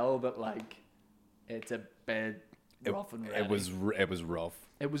tell that like it's a bit rough and ready. It was rough.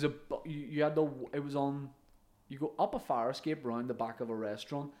 It was you had it was on. You go up a fire escape round the back of a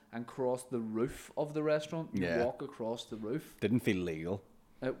restaurant and cross the roof of the restaurant. You Yeah. walk across the roof. Didn't feel legal.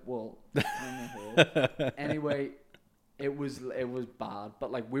 Well, anyway, it was bad,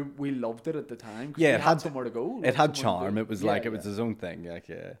 but like we loved it at the time. 'Cause Yeah, we it had had somewhere to go. It had somewhere to charm. do. It was Yeah, like it was yeah. his own thing. Like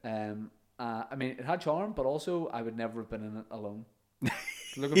yeah. I mean, it had charm, but also I would never have been in it alone.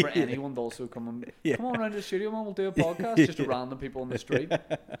 Looking for anyone to also come on around to the studio, man. We'll do a podcast just to random people on the street.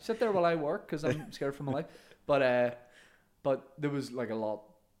 Sit there while I work because I'm scared for my life. But there was like a lot.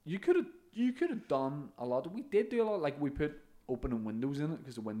 You could have done a lot. We did do a lot. Like we put opening windows in it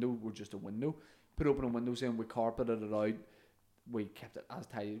because the window were just a window. Put opening windows in. We carpeted it out. We kept it as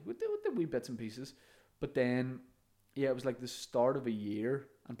tidy. We did wee bits and pieces. But then, yeah, it was like the start of a year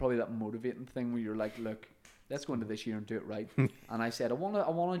and probably that motivating thing where you're like, look, let's go into this year and do it right. And I said, I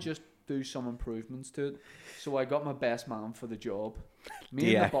wanna just do some improvements to it. So I got my best man for the job.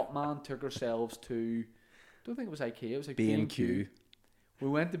 Me and the butt man took ourselves to, I don't think it was IKEA, it was like B&Q. We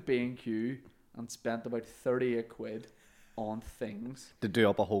went to B&Q and spent about 38 quid on things. To do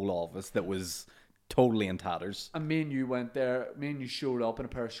up a whole office that was totally in tatters. And me and you went there. Me and you showed up in a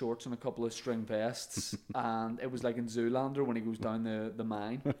pair of shorts and a couple of string vests, and it was like in Zoolander when he goes down the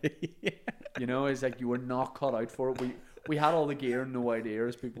mine. Yeah. You know, it's like you were not cut out for it. We had all the gear and no idea,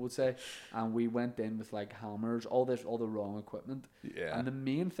 as people would say, and we went in with like hammers, all the wrong equipment. Yeah. And the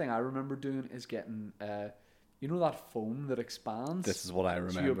main thing I remember doing is getting, you know, that foam that expands. This is what I So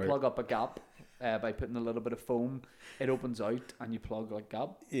remember. you plug up a gap by putting a little bit of foam. It opens out, and you plug like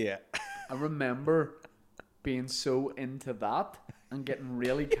gap. Yeah. I remember being so into that and getting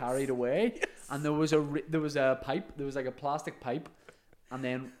really carried away. Yes. And there was a pipe. There was like a plastic pipe, and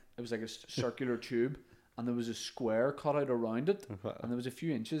then it was like a circular tube, and there was a square cut out around it, and there was a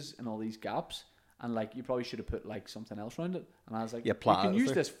few inches in all these gaps. And like you probably should have put like something else around it. And I was like, Yeah, you can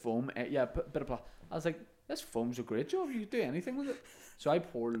use plastic. this foam. Yeah, put bit of plastic. I was like, this foam's a great job. You can do anything with it. So I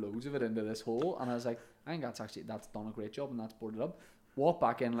poured loads of it into this hole, and I was like, I think that's done a great job, and that's boarded up. Walked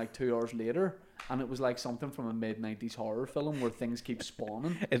back in like 2 hours later, and it was like something from a mid-90s horror film where things keep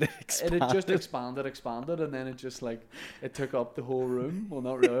spawning. It It had just expanded, and then it just like it took up the whole room. Well,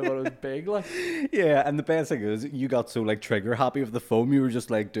 not really, but it was big. Like, Yeah, and the best thing is you got so like trigger happy with the foam. You were just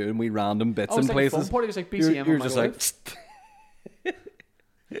like doing wee random bits oh, it was in like a places. foam party. It was like You're BCM. just like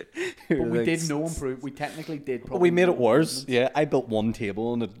But we did no improve. We technically did. But we made it no worse. improvements. Yeah, I built one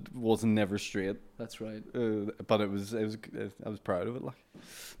table and it wasn't never straight. That's right. But it was I was proud of it. Like,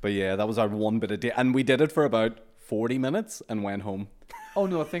 but yeah, that was our one bit of day, and we did it for about 40 minutes and went home. Oh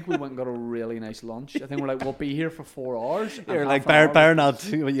no, I think we went and got a really nice lunch. I think we're like, we'll be here for 4 hours. and You're half like, an hour bear was- not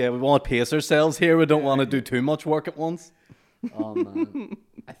too, yeah, we want to pace ourselves here. We don't want to do too much work at once. Oh man,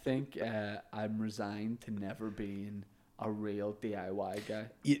 I think I'm resigned to never being a real DIY guy.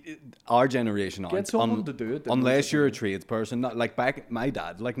 Our generation Get aren't. someone to do it. that knows Unless what you're a to do. tradesperson, not like back. My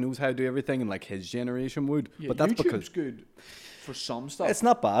dad like knows how to do everything, and like his generation would. Yeah, but that's YouTube's because good for some stuff. it's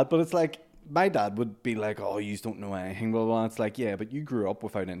not bad. But it's like my dad would be like, "Oh, you don't know anything." Blah, blah, blah. It's like, yeah, but you grew up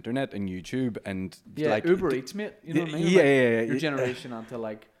without internet and YouTube and yeah, like Uber Eats, mate. You know what I mean? Yeah, Like, yeah. Your generation had to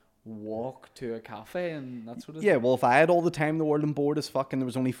like walk to a cafe and that sort of Yeah, well, if I had all the time in the world and bored as fuck, and there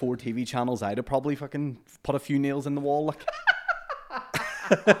was only 4 TV channels, I'd have probably fucking put a few nails in the wall. Like,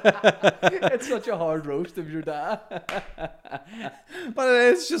 It's such a hard roast of your dad. but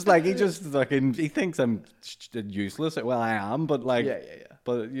it's just like he just fucking he thinks I'm useless. Well, I am, but like, Yeah.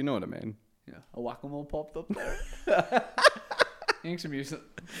 but you know what I mean. Yeah, a whack-a-mole popped up there. Thanks, some music.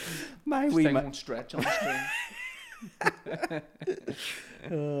 My This wee thing ma- won't stretch on the screen.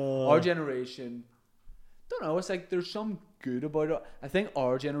 Our generation, don't know. It's like there's some good about it. I think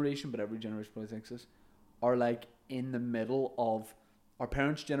our generation, but every generation probably thinks this, are like in the middle of our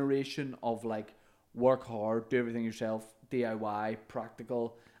parents' generation of like work hard, do everything yourself, DIY,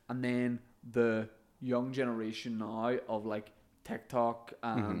 practical, and then the young generation now of like TikTok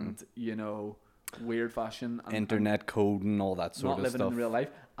and you know weird fashion and internet coding, all that sort not of living stuff. in real life.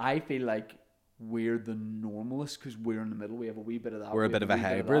 I feel like we're the normalists because we're in the middle. We have a wee bit of that. We're a we bit have of a wee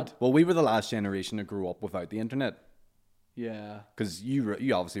hybrid. that. Well, we were the last generation that grew up without the internet. Yeah. Because you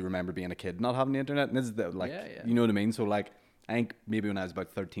obviously remember being a kid not having the internet, and this is the, like, Yeah, yeah. you know what I mean? So, like, I think maybe when I was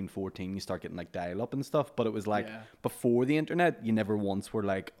about 13, 14, you start getting, like, dial-up and stuff, but it was, like, Yeah. before the internet, you never once were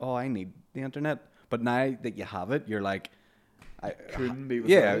like, oh, I need the internet. But now that you have it, you're like, Couldn't be.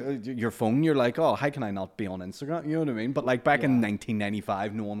 yeah, without it. your phone, you're like, oh, how can I not be on Instagram? You know what I mean? But, like, back in Yeah.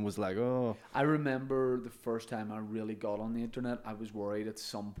 1995, no one was like, oh. I remember the first time I really got on the internet. I was worried at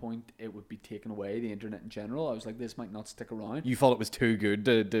some point it would be taken away. The internet in general. I was like, this might not stick around. You thought it was too good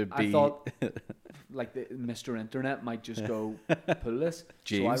to be... I thought like the Mr. Internet might just go pull this.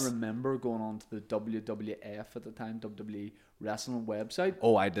 Jeeves. So I remember going on to the WWF at the time, WWE wrestling website.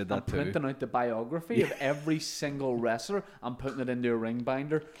 Oh, I did that and too. printing out the biography of every single wrestler and putting it into a ring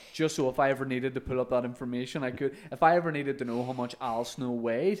binder, just so if I ever needed to pull up that information, I could. If I ever needed to know how much Al Snow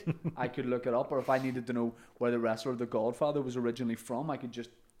weighed, I could look it up. Or if I needed to know where the wrestler The Godfather was originally from, I could just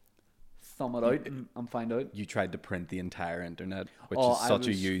thumb it out and find out. You tried to print the entire internet, which Oh, is I such a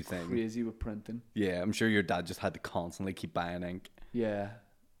was you thing. Crazy with printing. Yeah, I'm sure your dad just had to constantly keep buying ink. Yeah,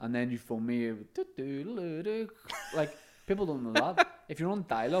 and then you phone me like people don't know that. If you're on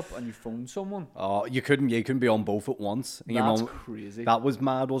dial-up and you phone someone, Oh, you couldn't be on both at once. And your that's mum, crazy. that was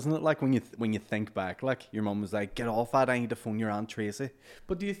mad, wasn't it? Like when you think back, like your mum was like, "Get off that! I need to phone your Aunt Tracy."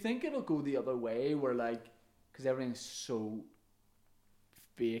 But do you think it'll go the other way, where like, because everything's so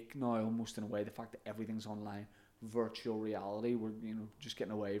fake now, almost in a way, the fact that everything's online, virtual reality, we're just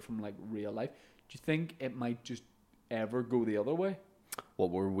getting away from like real life. Do you think it might just ever go the other way?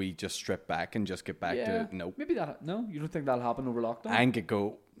 What were we just strip back and just get back to nope? Maybe that. No, you don't think that'll happen over lockdown? I think it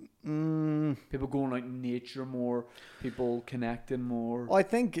go. People going out in nature more, people connecting more. Well, I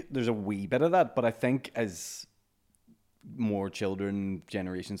think there's a wee bit of that, but I think as more children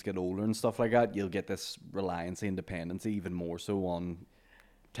generations get older and stuff like that, you'll get this reliance and dependency even more so on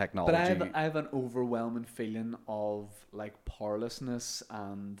technology. But I have an overwhelming feeling of like powerlessness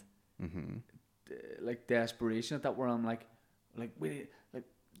and like desperation at that, where I'm like wait, like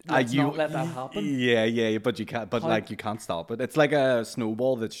let's not let that happen. Yeah, but you can't. But How- like you can't stop it. It's like a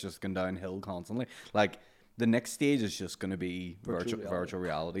snowball that's just going downhill constantly. Like the next stage is just going to be virtual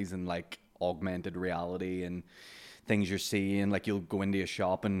realities and like augmented reality and things you're seeing. Like you'll go into a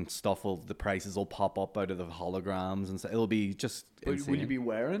shop and the prices will pop up out of the holograms and so it'll be just. But insane. will you be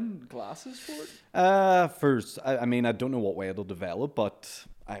wearing glasses for it? First, I mean, I don't know what way it'll develop, but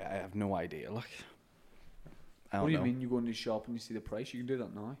I have no idea. Like, I don't What do you know. mean you go into the shop and you see the price? You can do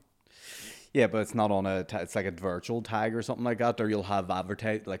that now. Yeah, but it's not on it's like a virtual tag or something like that, or you'll have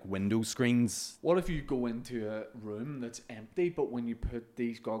like window screens. What if you go into a room that's empty, but when you put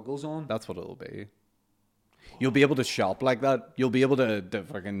these goggles on, That's what it'll be. You'll be able to shop like that. You'll be able to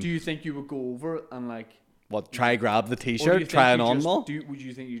fucking do you think you would go over and like try grab the or do you t-shirt, think try it you on just all. would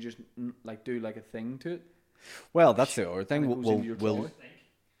you think you just like do like a thing to it? Well, that's the other thing. And it goes into your We'll trolley?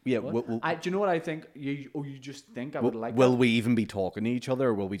 Yeah. What? Do you know what I think? You just think I would like will that? we even be talking to each other,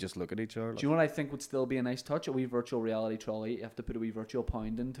 or will we just look at each other? Do you know what I think would still be a nice touch? A wee virtual reality trolley you have to put a wee virtual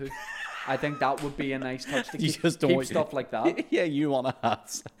pound into. I think that would be a nice touch to You keep, just don't keep want- stuff like that. Yeah, you want to have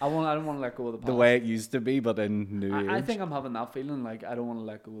I don't want to let go of the past. the way it used to be, but in new age. I think I'm having that feeling like I don't want to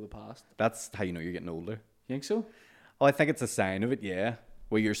let go of the past. That's how you know you're getting older. You think so? Oh, I think it's a sign of it, yeah.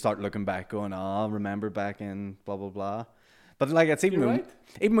 Where you start looking back, going, "Oh, remember back in blah blah blah." But like it's even You're when, right.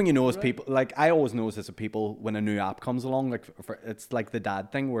 even when you notice You're right. people, like I always notice this with people when a new app comes along, like it's like the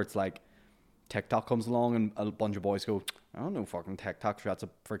dad thing where it's like TikTok comes along and a bunch of boys go, "I don't know fucking TikTok, that's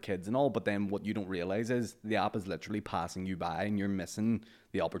for kids and all." But then what you don't realize is the app is literally passing you by and you're missing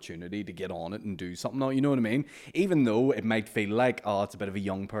the opportunity to get on it and do something. You know what I mean? Even though it might feel like, oh, it's a bit of a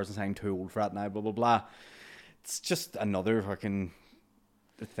young person saying too old for that now, blah blah blah. It's just another fucking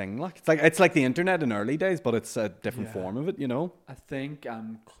thing. Like it's like the internet in early days, but it's a different Yeah. form of it. You know? I think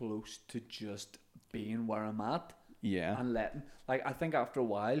I'm close to just being where I'm at Yeah. and letting. Like I think after a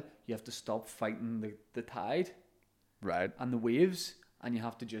while you have to stop fighting the tide Right. and the waves, and you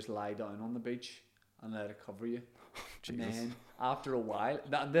have to just lie down on the beach and let it cover you. And Jesus. then after a while,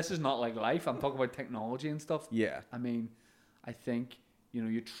 this is not like life. I'm talking about technology and stuff. Yeah. I mean, I think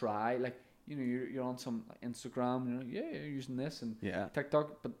you try like you're on some Instagram, you're using this and Yeah.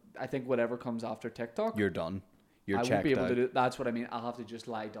 TikTok, but I think whatever comes after TikTok, You're done. You're I checked won't be able out. to do. That's what I mean. I'll have to just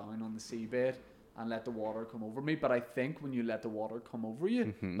lie down on the seabed and let the water come over me. But I think when you let the water come over you,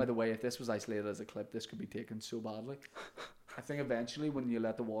 Mm-hmm. by the way, if this was isolated as a clip, this could be taken so badly. I think eventually when you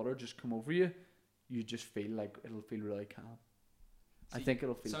let the water just come over you, you just feel like it'll feel really calm. I See, think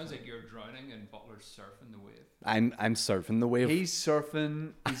it'll feel. Sounds calm. like you're drowning and Butler's surfing the wave. I'm surfing the wave. He's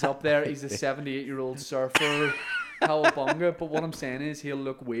surfing. He's up there. He's a 78-year-old surfer. Cowabunga. But what I'm saying is he'll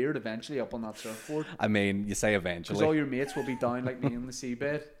look weird eventually up on that surfboard. I mean, you say Because eventually, all your mates will be down like me on the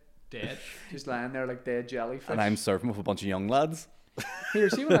seabed. Dead. Just lying there like dead jellyfish. and I'm surfing with a bunch of young lads. Here,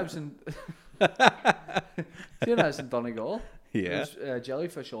 see when I was in... see when I was in Donegal? Yeah. There's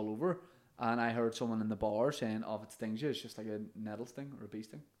jellyfish all over. And I heard someone in the bar saying, oh, if it stings you, it's just like a nettle sting or a bee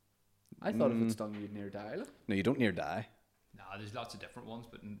sting. I thought if it stung you, you'd near die. Like. No, you don't near die. Nah, there's lots of different ones,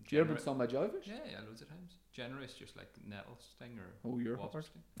 but in Do you ever been general, stung by jellyfish? yeah, loads of times. Generally, it's just like nettle sting or Oh, you're wasp hard.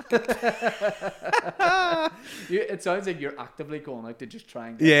 sting. It sounds like you're actively going out to just try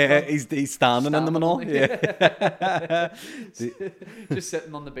and get Yeah, some. he's standing in them and all. Standing on Yeah. Just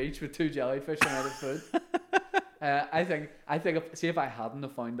sitting on the beach with 2 jellyfish and out of food. I think if I hadn't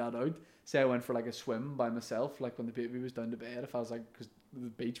have found that out, say I went for like a swim by myself, like when the baby was down to bed, if I was like, because the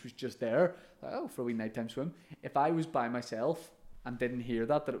beach was just there, like, oh, for a wee nighttime swim. If I was by myself and didn't hear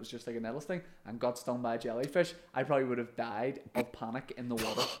that it was just like a nettle sting and got stung by a jellyfish, I probably would have died of panic in the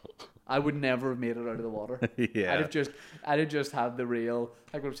water. I would never have made it out of the water. Yeah. I'd have just had the real,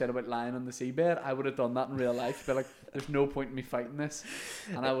 like what I've said about lying on the seabed. I would have done that in real life. But like, there's no point in me fighting this,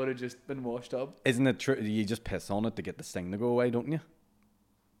 and I would have just been washed up. Isn't it true? You just piss on it to get the sting to go away, don't you?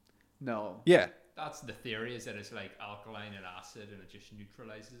 No. Yeah. That's the theory, is that it's like alkaline and acid and it just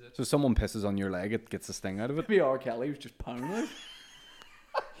neutralizes it. So if someone pisses on your leg, it gets the sting out of it. Maybe R. Kelly was just paranoid.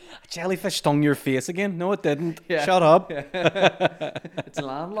 A jellyfish stung your face again? No, it didn't. Yeah. Shut up. It's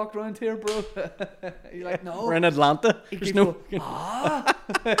landlocked around here, bro. You're like, no. We're in Atlanta. He There's keeps no. going, ah.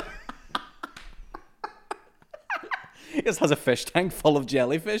 He just has a fish tank full of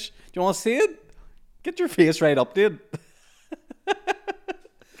jellyfish. Do you want to see it? Get your face right up, dude.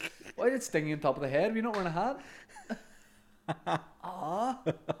 Why did it sting you on top of the head? Have you not wearing a hat? Ah.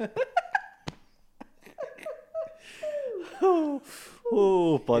 Oh,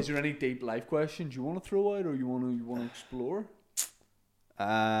 Is but there any deep life questions you want to throw out, or you want to explore?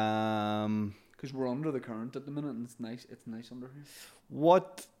 Because we're under the current at the minute, and it's nice. It's nice under here.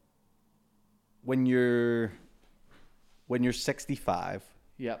 what when you're 65,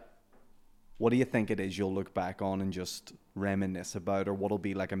 Yep. what do you think it is you'll look back on and just reminisce about, or what'll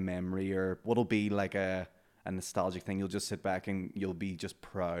be like a memory, or what'll be like a nostalgic thing you'll just sit back and you'll be just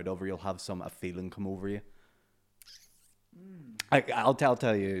proud of, or you'll have a feeling come over you? I'll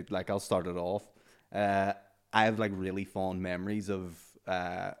tell you, like, I'll start it off. I have like really fond memories of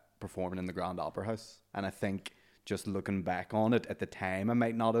performing in the Grand Opera House, and I think just looking back on it at the time, I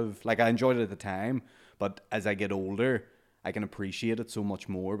might not have, like, I enjoyed it at the time, but as I get older, I can appreciate it so much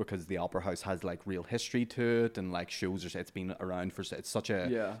more because the Opera House has like real history to it, and like shows it's been around for, it's such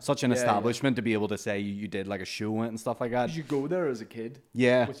an Yeah, establishment to be able to say you did like a show in it and stuff like that. Did you go there as a kid?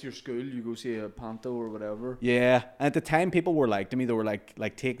 Yeah. With your school, you go see a panto or whatever. Yeah, and at the time, people were like to me, they were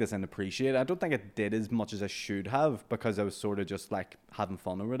like take this and appreciate it. I don't think it did as much as I should have because I was sort of just like having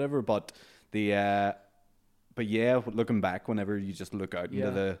fun or whatever. But the But yeah, looking back, whenever you just look out Yeah.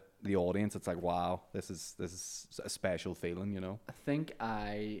 into the audience, it's like, wow, this is a special feeling, you know. I think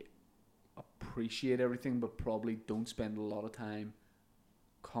I appreciate everything, but probably don't spend a lot of time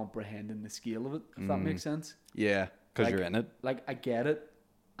comprehending the scale of it, if that makes sense. Yeah, because Like- you're in it. Like, I get it,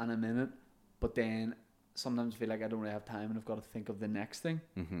 and I'm in it, but then sometimes I feel like I don't really have time and I've got to think of the next thing.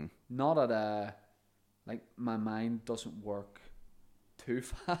 Mm-hmm. Not at a, like, my mind doesn't work too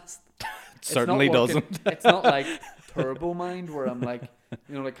fast. Certainly It's not working- doesn't. It's not like turbo mind where I'm like,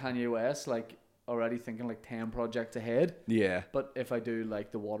 you know, like Kanye West, like already thinking like 10 projects ahead. Yeah. But if I do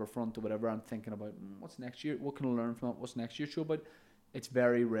like the waterfront or whatever, I'm thinking about what's next year, what can I learn from it, what's next year's show about. It's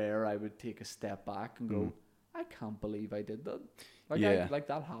very rare I would take a step back and go, I can't believe I did that. Like, Yeah. like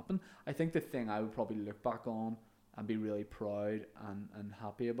that happened. I think the thing I would probably look back on and be really proud and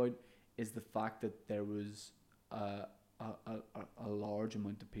happy about is the fact that there was a large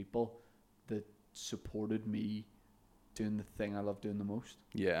amount of people that supported me doing the thing I love doing the most.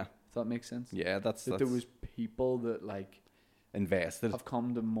 Yeah. If that makes sense. Yeah, that's That there was people that like invested. have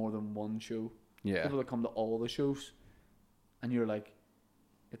come to more than one show. Yeah. People that come to all the shows, and you're like,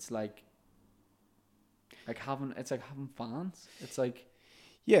 it's like having fans. It's like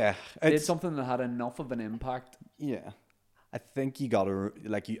Yeah. did It's something that had enough of an impact. yeah. I think you gotta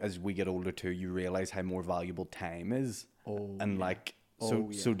as we get older too, you realize how more valuable time is. Oh, And yeah. like Oh,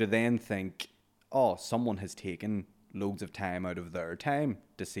 yeah. so to then think, oh, someone has taken loads of time out of their time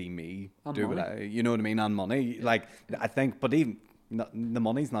to see me And do what money. you know what I mean, and money. Like I think, but even the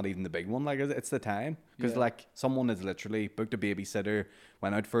money's not even the big one. Like it's the time, because Yeah. like someone has literally booked a babysitter,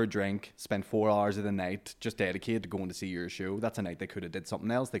 went out for a drink, spent 4 hours of the night just dedicated to going to see your show. That's a night they could have did something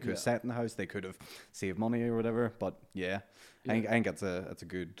else. They could have Yeah. sat in the house. They could have saved money or whatever. But yeah, Yeah. I think that's a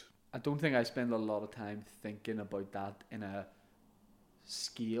good. I don't think I spend a lot of time thinking about that in a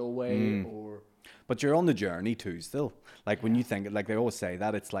scale way or But you're on the journey too still. Like when you think, like they always say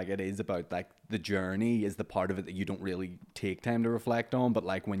that, it's like it is about like the journey is the part of it that you don't really take time to reflect on. But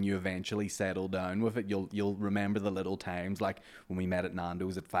like when you eventually settle down with it, you'll remember the little times, like when we met at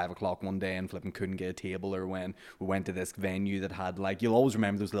Nando's at 5 o'clock one day and flipping couldn't get a table, or when we went to this venue that had like, you'll always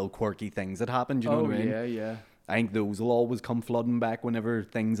remember those little quirky things that happened. You know oh what I mean? yeah. I think those will always come flooding back whenever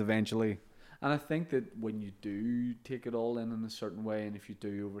things eventually. And I think that when you do take it all in a certain way, and if you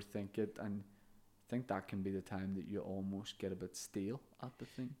do overthink it, and I think that can be the time that you almost get a bit stale at the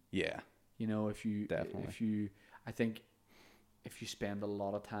thing. Yeah. You know, if you Definitely. I think if you spend a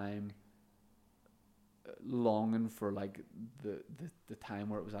lot of time longing for like the time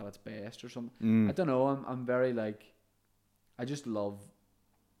where it was at its best or something. I don't know. I'm very like, I just love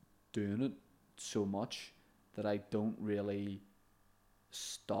doing it so much that I don't really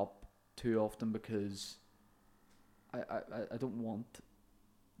stop too often, because I don't want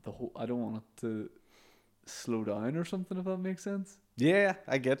I don't want it to slow down or something, if that makes sense. Yeah,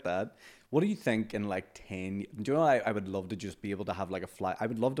 I get that. What do you think in like 10? Do you know, I would love to just be able to have like I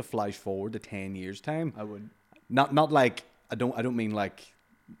would love to flash forward to 10 years time. I would. Not like I don't mean like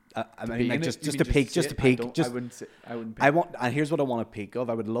I mean like just You a mean peak, see just a it? peak, I just wouldn't peak. I want. And here's what I want a peak of.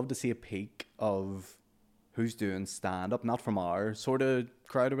 I would love to see a peak of who's doing stand up, not from our sort of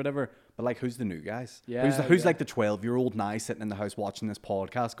crowd or whatever, but like who's the new guys? Yeah, Who's yeah. like the 12-year-old now sitting in the house watching this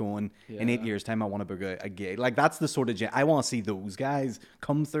podcast, going, in 8 Yeah. years time I want to book a gig. Like that's the sort of I want to see those guys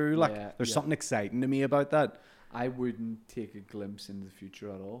come through. Like Yeah, there's yeah. something exciting to me about that. I wouldn't take a glimpse into the future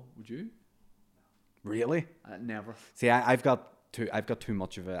at all. Would you? Really? Never. See, I've got too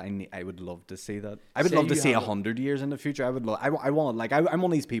much of it. I would love to see that. I would Say love to you see have- 100 years in the future. I would love. I want like I'm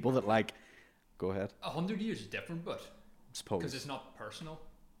one of these people that like. Go ahead. 100 years is different, but Suppose. because it's not personal.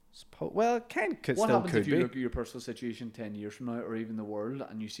 Well, kind could What still happens could if you be. look at your personal situation 10 years from now, or even the world,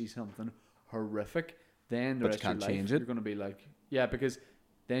 and you see something horrific? Then the But you rest of your can't life, change it. you're going to be like, yeah, because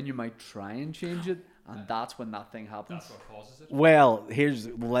then you might try and change it, and that's when that thing happens. That's what causes it. Well,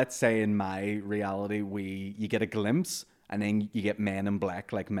 let's say in my reality, you get a glimpse, and then you get Men in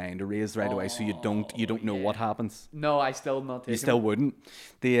Black like mind erased right away, so you don't know what happens. No, I still not taking You still wouldn't.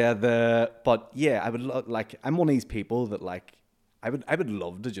 But yeah, I would like I'm one of these people that like I would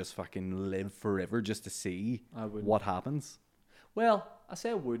love to just fucking live forever just to see I wouldn't. what happens. Well, I say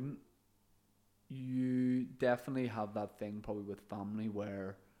I wouldn't. You definitely have that thing probably with family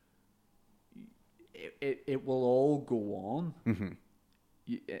where it will all go on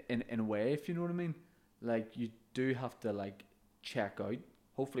in a way, if you know what I mean. Like you do have to like check out,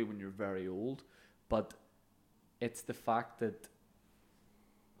 hopefully when you're very old, but it's the fact that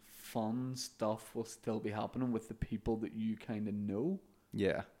fun stuff will still be happening with the people that you kind of know.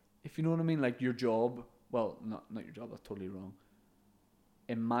 Yeah. If you know what I mean, like your job. Well, not your job. That's totally wrong.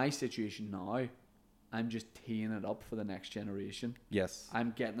 In my situation now, I'm just teeing it up for the next generation. Yes.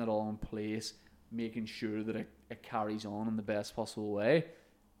 I'm getting it all in place, making sure that it carries on in the best possible way.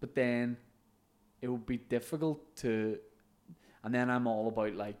 But then it would be difficult to, and then I'm all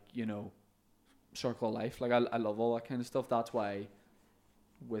about like, you know, circle of life. Like I love all that kind of stuff. That's why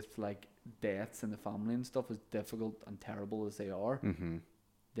with like deaths in the family and stuff, as difficult and terrible as they are,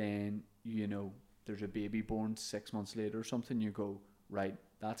 then, you know, there's a baby born 6 months later or something, you go, right,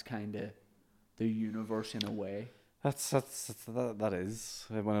 that's kind of the universe in a way. That is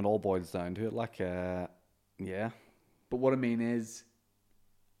when it all boils down to it. Like, yeah. But what I mean is,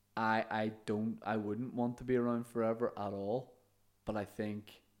 I wouldn't want to be around forever at all. But I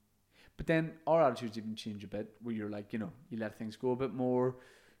think, but then our attitudes even change a bit, where you're like, you know, you let things go a bit more,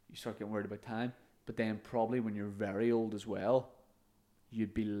 you start getting worried about time. But then probably when you're very old as well,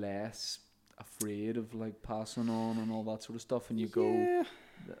 you'd be less afraid of like passing on and all that sort of stuff, and you go,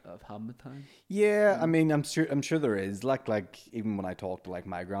 I've had my time. Yeah, I mean, I'm sure there is like even when I talk to like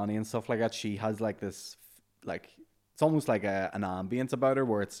my granny and stuff like that, she has like this like, it's almost like an ambience about her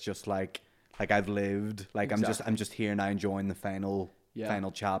where it's just like I've lived, like Exactly. I'm just here now enjoying the final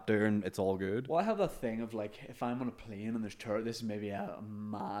chapter, and it's all good. Well, I have that thing of like, if I'm on a plane and there's this is maybe a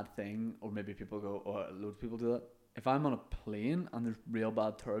mad thing, or maybe people go, or loads of people do that. If I'm on a plane and there's real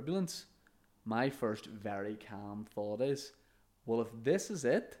bad turbulence, my first very calm thought is, well, if this is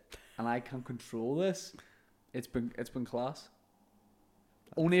it and I can control this, it's been class.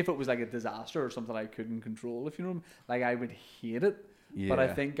 Only if it was like a disaster or something I couldn't control, if you know what I mean. Like, I would hate it, but I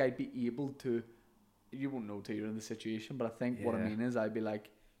think I'd be able to. You won't know till you're in the situation, but I think what I mean is, I'd be like,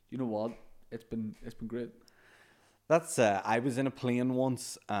 you know what, it's been great. That's I was in a plane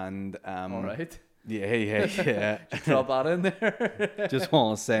once, and All right. Yeah. Drop that in there. Just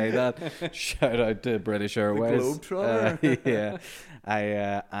want to say that. Shout out to British Airways. Globetrotter.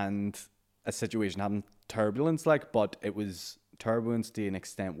 Yeah. And a situation happened, turbulence, like, but it was turbulence to an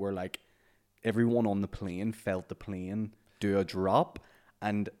extent where like everyone on the plane felt the plane do a drop,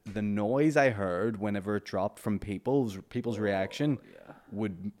 and the noise I heard whenever it dropped from people's reaction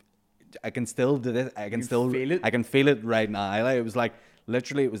would, I can still do this. I can still feel it? I can feel it right now. Like, it was like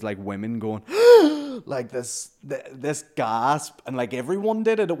literally, it was like women going like this gasp, and like everyone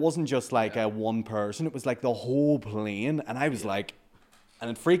did it. It wasn't just like one person. It was like the whole plane, and I was like, and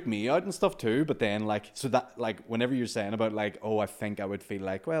it freaked me out and stuff too. But then like, so that like, whenever you're saying about like, oh, I think I would feel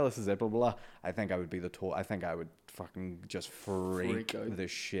like, well, this is it, blah blah blah. I think I would be I think I would fucking just freak out. the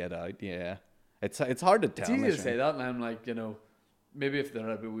shit out. Yeah, it's hard to tell. It's easy to say that, and I'm like, you know, maybe if there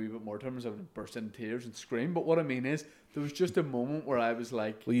had been a wee bit more terms, I would have burst into tears and scream. But what I mean is, there was just a moment where I was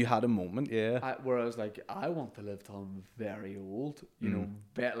like, well, you had a moment, yeah. where I was like, I want to live till I'm very old, you know,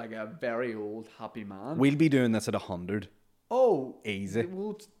 like a very old happy man. We'll be doing this at 100. Oh, easy.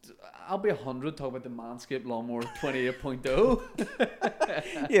 Well, I'll be 100 talking about the Manscaped Lawnmower 28.0.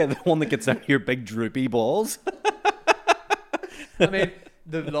 Yeah, the one that gets out your big droopy balls. I mean,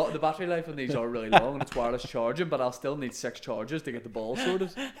 the battery life on these are really long, and it's wireless charging, but I'll still need 6 charges to get the ball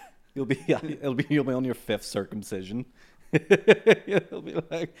sorted. You'll be on your 5th circumcision. You'll be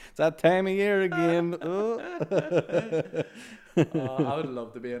like, it's that time of year again. I would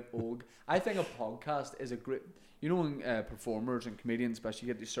love to be an old. I think a podcast is a great. You know, when performers and comedians, especially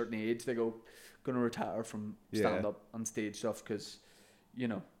get to a certain age, they go, going to retire from stand up and stage stuff because, you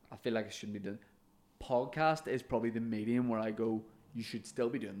know, I feel like I shouldn't be doing. Podcast is probably the medium where I go, you should still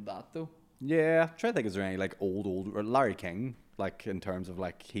be doing that though. Yeah, I'm trying to think, is there any like old or Larry King, like in terms of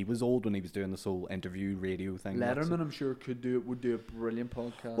like, he was old when he was doing this whole interview radio thing. Letterman, I'm sure would do a brilliant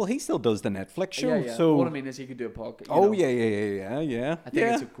podcast. Well, he still does the Netflix show. Yeah. So what I mean is, he could do a podcast. Oh yeah. I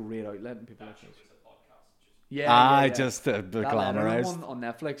think it's a great outlet, and people like this. Just the That glamorized Letterman one on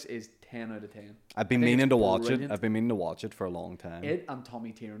Netflix is 10 out of 10. I've been meaning to watch it. I've been meaning to watch it for a long time. It and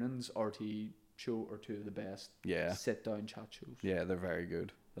Tommy Tiernan's RT show are two of the best sit down chat shows. Yeah, they're very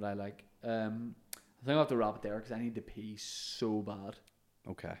good. That I like. I think I'll have to wrap it there because I need to pee so bad.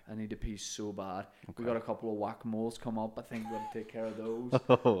 Okay. I need to pee so bad. Okay. We got a couple of whack-a-moles come up. I think we're gonna take care of those.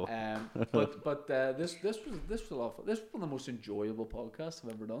 Oh. But this was a lot of fun. This was one of the most enjoyable podcasts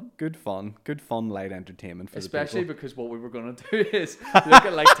I've ever done. Good fun, light entertainment for Especially the people. because what we were gonna do is look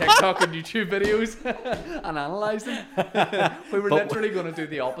at like TikTok and YouTube videos and analyze them. We were literally gonna do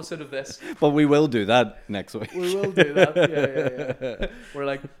the opposite of this. But we will do that next week. We will do that. Yeah. We're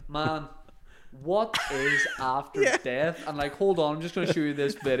like, man, what is after death? And like, hold on, I'm just going to show you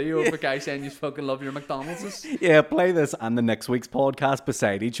this video of a guy saying you fucking love your McDonald's. Yeah, play this and the next week's podcast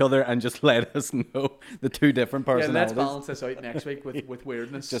beside each other and just let us know the two different Yeah, personalities. let's balance this out next week with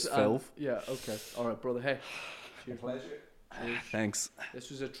weirdness. Just filth. Yeah, okay. All right, brother. Hey. Cheers. Pleasure. Thanks. This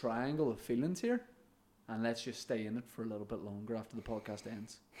was a triangle of feelings here. and let's just stay in it for a little bit longer after the podcast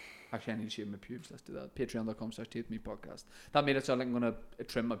ends. Actually, I need to shave my pubes. Let's do that. Patreon.com/TasteMePodcast. That made it sound like I'm going to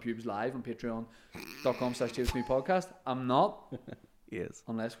trim my pubes live on Patreon.com/TasteMePodcast. I'm not. Yes.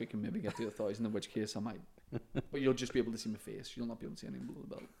 Unless we can maybe get to 1,000, in which case I might. But you'll just be able to see my face. You'll not be able to see anything below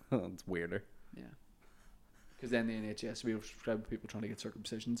the belt. It's weirder. Yeah. Because then the NHS will be prescribed people trying to get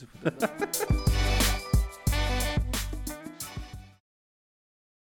circumcisions if we did that.